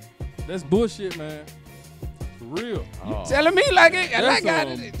 That's bullshit, man. For real. Telling me like it. That's Like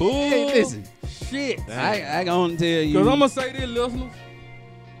some hey, listen. Shit. I gonna tell you. Because I'm going to say this, listeners.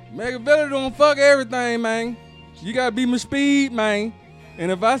 Machiavelli don't fuck everything, man. You got to be my speed, man.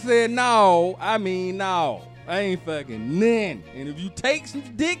 And if I said no, I mean no. I ain't fucking none. And if you take some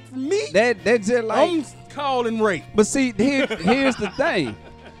dick from me, that's just like. I'm calling rape. But see, here's the thing.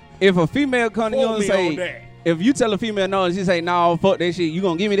 If a female come to you Quote and me on say, that. if you tell a female no and she say, no, fuck that shit, you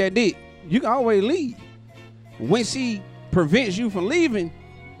gonna give me that dick, you can always leave. When she prevents you from leaving,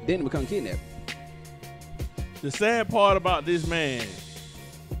 then it become kidnapping. The sad part about this man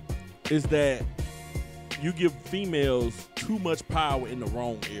is that you give females too much power in the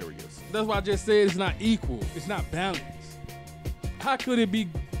wrong areas. That's why I just said it's not equal. It's not balanced. How could it be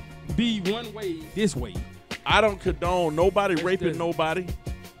one way this way? I don't condone nobody That's raping good. nobody,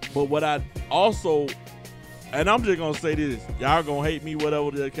 but what I also, and I'm just gonna say this, y'all gonna hate me,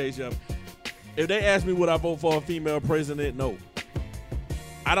 whatever the case. If they ask me would I vote for a female president, no.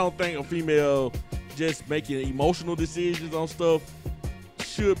 I don't think a female just making emotional decisions on stuff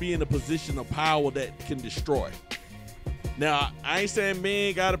should be in a position of power that can destroy. Now, I ain't saying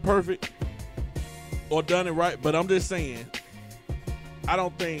men got it perfect or done it right, but I'm just saying, I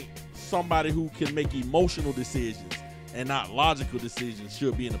don't think somebody who can make emotional decisions and not logical decisions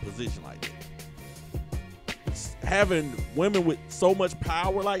should be in a position like that. Having women with so much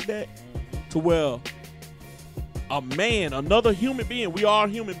power like that, to where a man, another human being, we are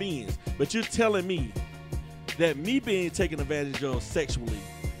human beings, but you're telling me that me being taken advantage of sexually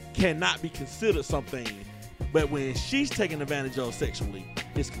cannot be considered something, but when she's taken advantage of sexually,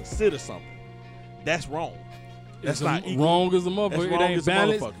 it's considered something. That's wrong. That's It's not equal. wrong as a That's motherfucker. It wrong ain't as a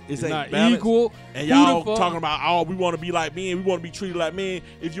balanced. motherfucker. It's ain't not balanced. equal. And Who y'all the fuck- talking about, oh, we want to be like men, we want to be treated like men.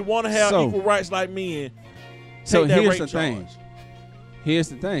 If you want to have So- equal rights like men, So take that here's rape the thing. charge. Here's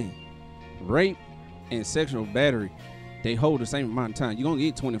the thing. Rape and sexual battery, they hold the same amount of time. You're gonna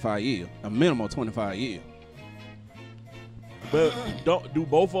get 25 years, a minimum of 25 years. But do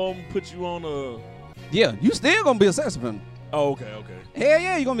both of them put you on a? Yeah, you still gonna be a sex offender. Oh, okay. Hell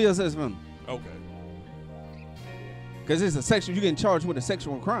yeah, you gonna be a sex offender. Okay. Because it's a sexual, you getting charged with a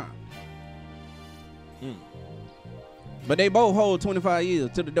sexual crime. Mm. But they both hold 25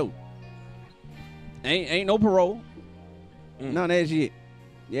 years to the door. Ain't no parole. Mm. None of that shit.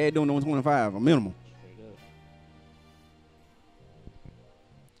 Yeah, doing them 25, a minimum.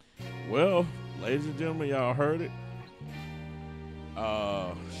 Well, ladies and gentlemen, y'all heard it.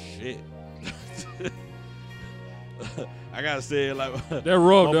 Shit. I gotta say it like That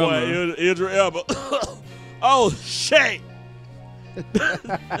rough, my though, boy man. Idris Elba. Oh shit.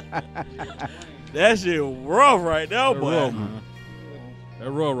 That shit rough right now, That boy. rough, man.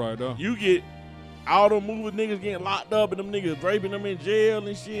 That rough right there. You get all them movie niggas getting locked up and them niggas raping them in jail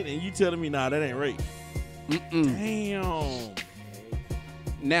and shit, and you telling me, nah, that ain't rape. Damn.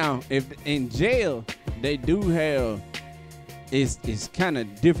 Now, if in jail, they do have, it's kind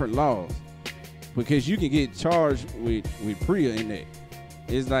of different laws. Because you can get charged with PREA in that.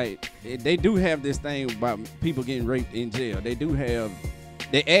 It's like, they do have this thing about people getting raped in jail. They do have,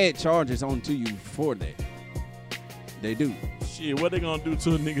 they add charges onto you for that. They do. Shit, what they gonna do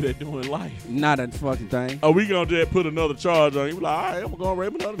to a nigga that doing life? Not a fucking thing. Oh, we gonna just put another charge on you? Like, all right, I'm gonna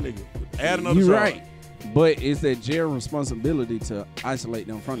rape another nigga. Add another You're charge. right. But it's that jail responsibility to isolate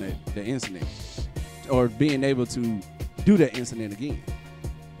them from the incident or being able to do that incident again.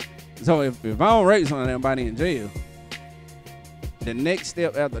 So if I don't rape somebody in jail, the next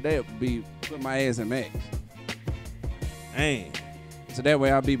step after that would be put my ass in max. Dang. So that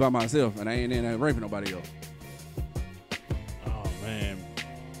way I'll be by myself and I ain't in there raping nobody else. Oh, man.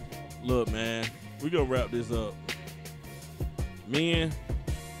 Look, man, we gonna wrap this up. Men,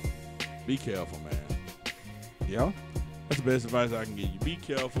 be careful, man. Yeah. That's the best advice I can give you. Be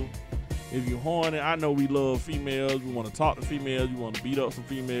careful. If you're horny, I know we love females. We want to talk to females. We want to beat up some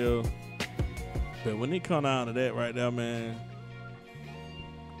females. But when it come down to that right now, man,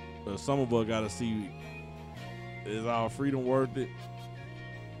 some of us got to see, is our freedom worth it?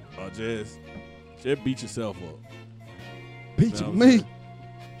 Or just beat yourself up. Beat You know your what I'm meat. saying?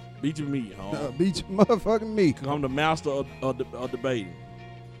 Beat your meat, home. Beat your motherfucking meat. I'm the master of debating.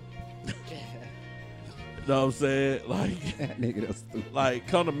 You know what I'm saying? Like, That nigga, that's stupid. like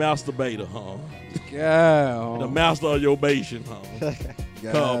come the masturbator, huh? God. The master of your bation, huh?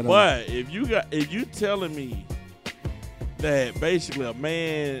 God, But if you telling me that basically a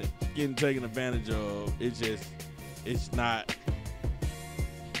man getting taken advantage of, it's not.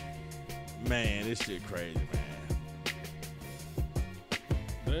 Man, this shit crazy,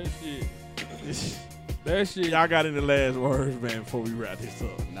 man. That shit. Y'all got any last words, man, before we wrap this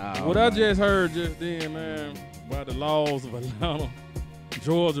up? Nah, What I just heard just then, man, about the laws of Atlanta,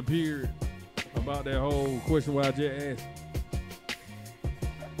 Georgia, period, about that whole question what I just asked.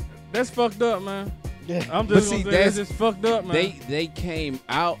 That's fucked up, man. Yeah. I'm But just see, gonna say that's just fucked up, man. They came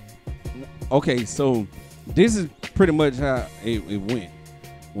out. Okay, so this is pretty much how it went.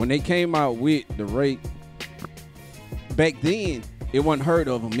 When they came out with the rape, back then it wasn't heard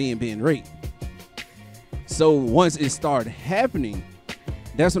of a man being raped. So once it started happening,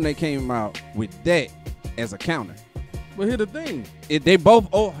 that's when they came out with that as a counter. But here's the thing. It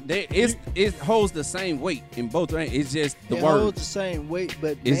holds the same weight in both. It's just the It word. holds the same weight,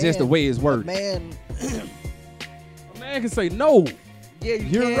 but It's just the way it's worded. Man, A man can say no. yeah, you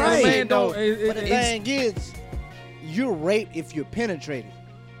You're can right. say Man, no. don't- But the thing is, you're raped if you're penetrated.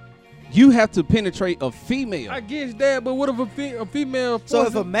 You have to penetrate a female. I guess that, but what if a female? So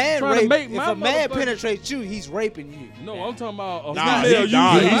if a man trying to make if my a man motherfucker- penetrates you, he's raping you. No, I'm talking about a Nah, female. he-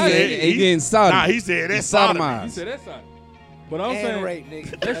 nah, using he my said- shit. he getting sodomy. Nah, he said that's He's sodomy. sodomized. He said that's not. But I'm And saying rape,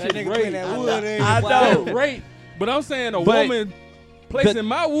 nigga. that shit nigga rape. putting that wood in. I Wow. know. That's rape. But I'm saying a But- woman placing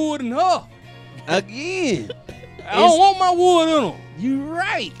my wood in her. Again, I don't want my wood in her. you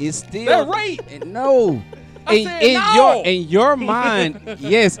right. It's still That rape. No. I said no. in your mind,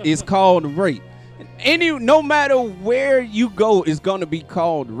 yes, it's called rape. No matter where you go, it's gonna be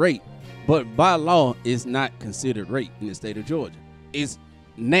called rape. But by law, it's not considered rape in the state of Georgia. It's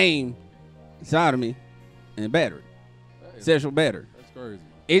named sodomy and battery, sexual battery. That's crazy.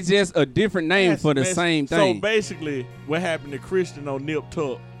 It's just a different name for the That's- same So thing. basically, what happened to Christian on Nip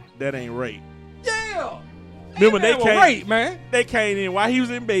Tuck, that ain't rape. Yeah. Remember they Ain't that came, rape, man. they came in while he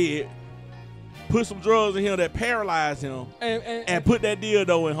was in bed, put some drugs in him that paralyzed him, and put that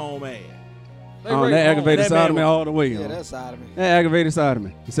dildo in home ass. they Oh, rape that home. aggravated That man sodomy was- all the way. Yeah, on. that's sodomy. That aggravated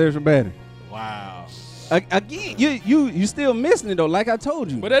sodomy, sexual battery. Wow. Again, you still missing it though. Like I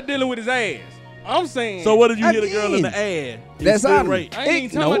told you, But that dealing with his ass. I'm saying. So what if you hit a girl in the Again. ass? That's still sodomy. rape. I ain't even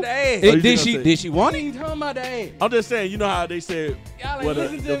talking about the ass. Oh, you Did just she gonna say- want I it? ain't talking about the ass. I'm just saying, you know how they said Y'all ain't well,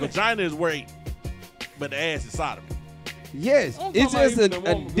 listen the to me. vagina is rape, but the ass is sodomy. Yes, I'm it's talking just about a even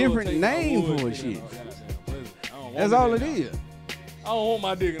the woman different take my name wood, for nigga, shit. no, goddamn pussy. I don't want That's all it in is. I don't want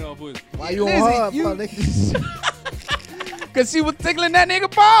my dick in her pussy. Why you Listen, on hard, you- for, nigga? Cause she was tickling that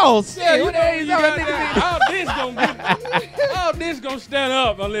nigga balls. Yeah, you what know, the hell you is got that that. All this gonna stand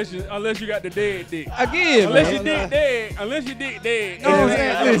up unless you got the dead dick. nigga? Again, Unless man. your dick dead. Unless your dick dead. No, I'm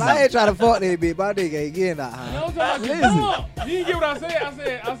saying, listen. I ain't trying to fuck that bitch. My nigga ain't getting that You high. know what I'm talking about? You didn't get what I said.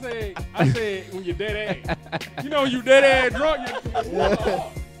 I said when you're dead ass. You know when you dead ass drunk,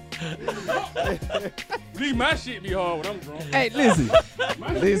 leave my shit be hard when I'm drunk. Hey, listen,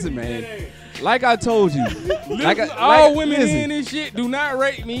 My shit listen, be man. dead Like I told you, Listen, all women in this shit do not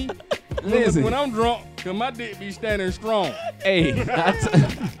rape me Listen. when I'm drunk, cause my dick be standing strong. Hey,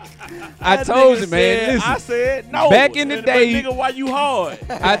 I That told nigga you, man. said- I Listen, said no. Back in the But day- nigga, why you hard?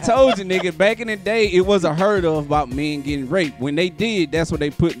 I told you, nigga. Back in the day, it was a heard of about men getting raped. When they did, that's when they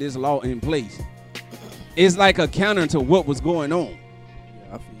put this law in place. It's like a counter to what was going on.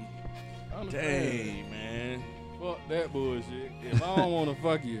 Dang, man. Fuck that bullshit. If I don't want to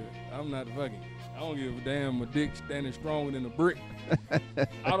fuck you, I'm not fucking you. I don't give a damn. My dick standing stronger than a brick.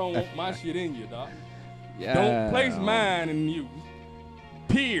 I don't want my shit in you, doc. Don't place mine in you.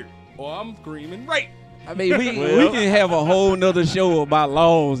 Period. Or I'm screaming rape. I mean, we Well- can have a whole nother show about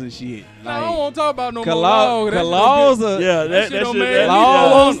laws and shit. I don't Like, want to talk about no more laws, laws. laws are Yeah, That that shit shit. don't make that- me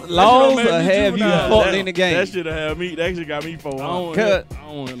laws. that Laws shit don't will make me have you juvenile. fucked in the game. That should have me. That shit got me for I don't one. want Cut. it. I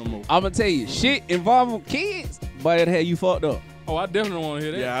don't want it no more. I'm gonna tell you, shit involving kids, but it had you fucked up. Oh, I definitely don't want to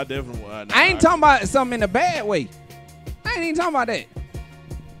hear that. Yeah, I definitely want. I ain't talking about something in a bad way. I ain't even talking about that.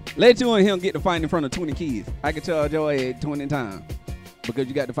 Let you and him get to fight in front of 20 kids. I can charge your ass 20 times because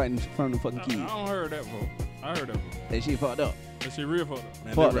you got to fight in front of the fucking I kids. don't heard that before. I heard that before. That shit fucked up. That shit real fucked up.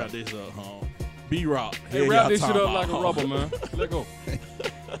 Man, Fuck they wrap that. this up, huh? B-Rock. They wrap this shit up like a rubber, man. Let go.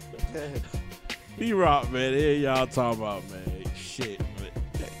 B-Rock, man. Here y'all talking about, man. Shit.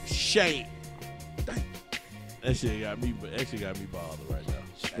 Shit. That shit got me bothered right now.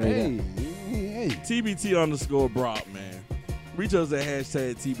 Hey. TBT _Brock, man. Reach us at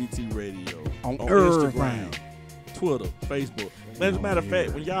hashtag TBT Radio On Instagram, Twitter, Facebook. As a matter of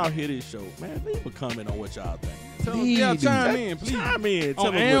fact, when y'all hear this show, man, leave a comment on what y'all think. Tell them, yeah, Please chime do. in, please. Chime in. Tell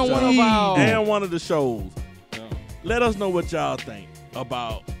On us and what one y'all of our and one of the shows. Yeah. Let us know what y'all think.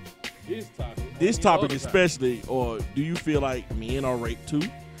 about This topic. this or topic other especially, or do you feel like men are raped too?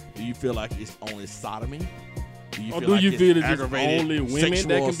 Do you feel like it's only sodomy? Do you Or feel do like you it's feel it's just aggravated only women sexual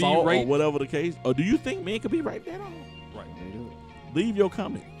that can be assault raped? or whatever the case? Or do you think men could be raped at all? Right. Leave your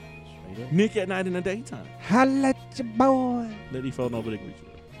comment. Nick at night in the daytime. Holla at your boy. Let these folks know where they can reach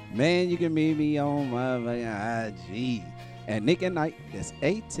you. Man, you can meet me on my IG. And Nick at Night, that's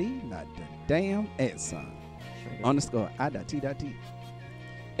AT, not the damn @ sign. Underscore I.T.T.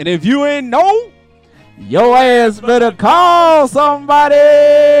 And if you ain't know, your ass better call somebody.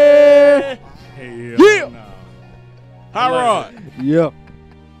 Hell Yeah. no. Hi, Rod. Yep.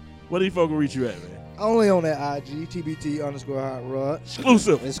 Where these folks can reach you at, man? Only on that IG, TBT_Hot Rod.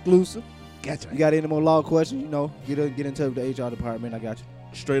 Exclusive. Exclusive. Gotcha. You got any more law questions? You know, get in touch with the HR department. I got you.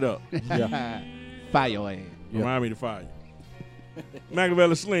 Straight up. Fire your ass. Remind me to fire you.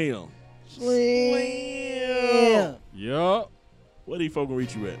 Machiavelli Slim. Slim. Yup. Where these folks can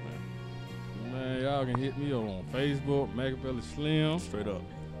reach you at, man? Man, y'all can hit me up on Facebook, Machiavelli Slim. Straight up.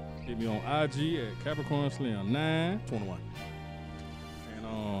 Hit me on IG at Capricorn Slim 9. 21.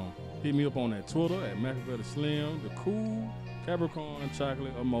 And hit me up on that Twitter at Machiavelli Slim, the cool Capricorn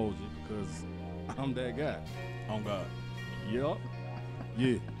chocolate emoji, because I'm that guy. On God. Yup.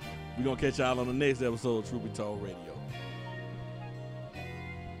 Yeah. We're going to catch y'all on the next episode of Truth Be Told Radio.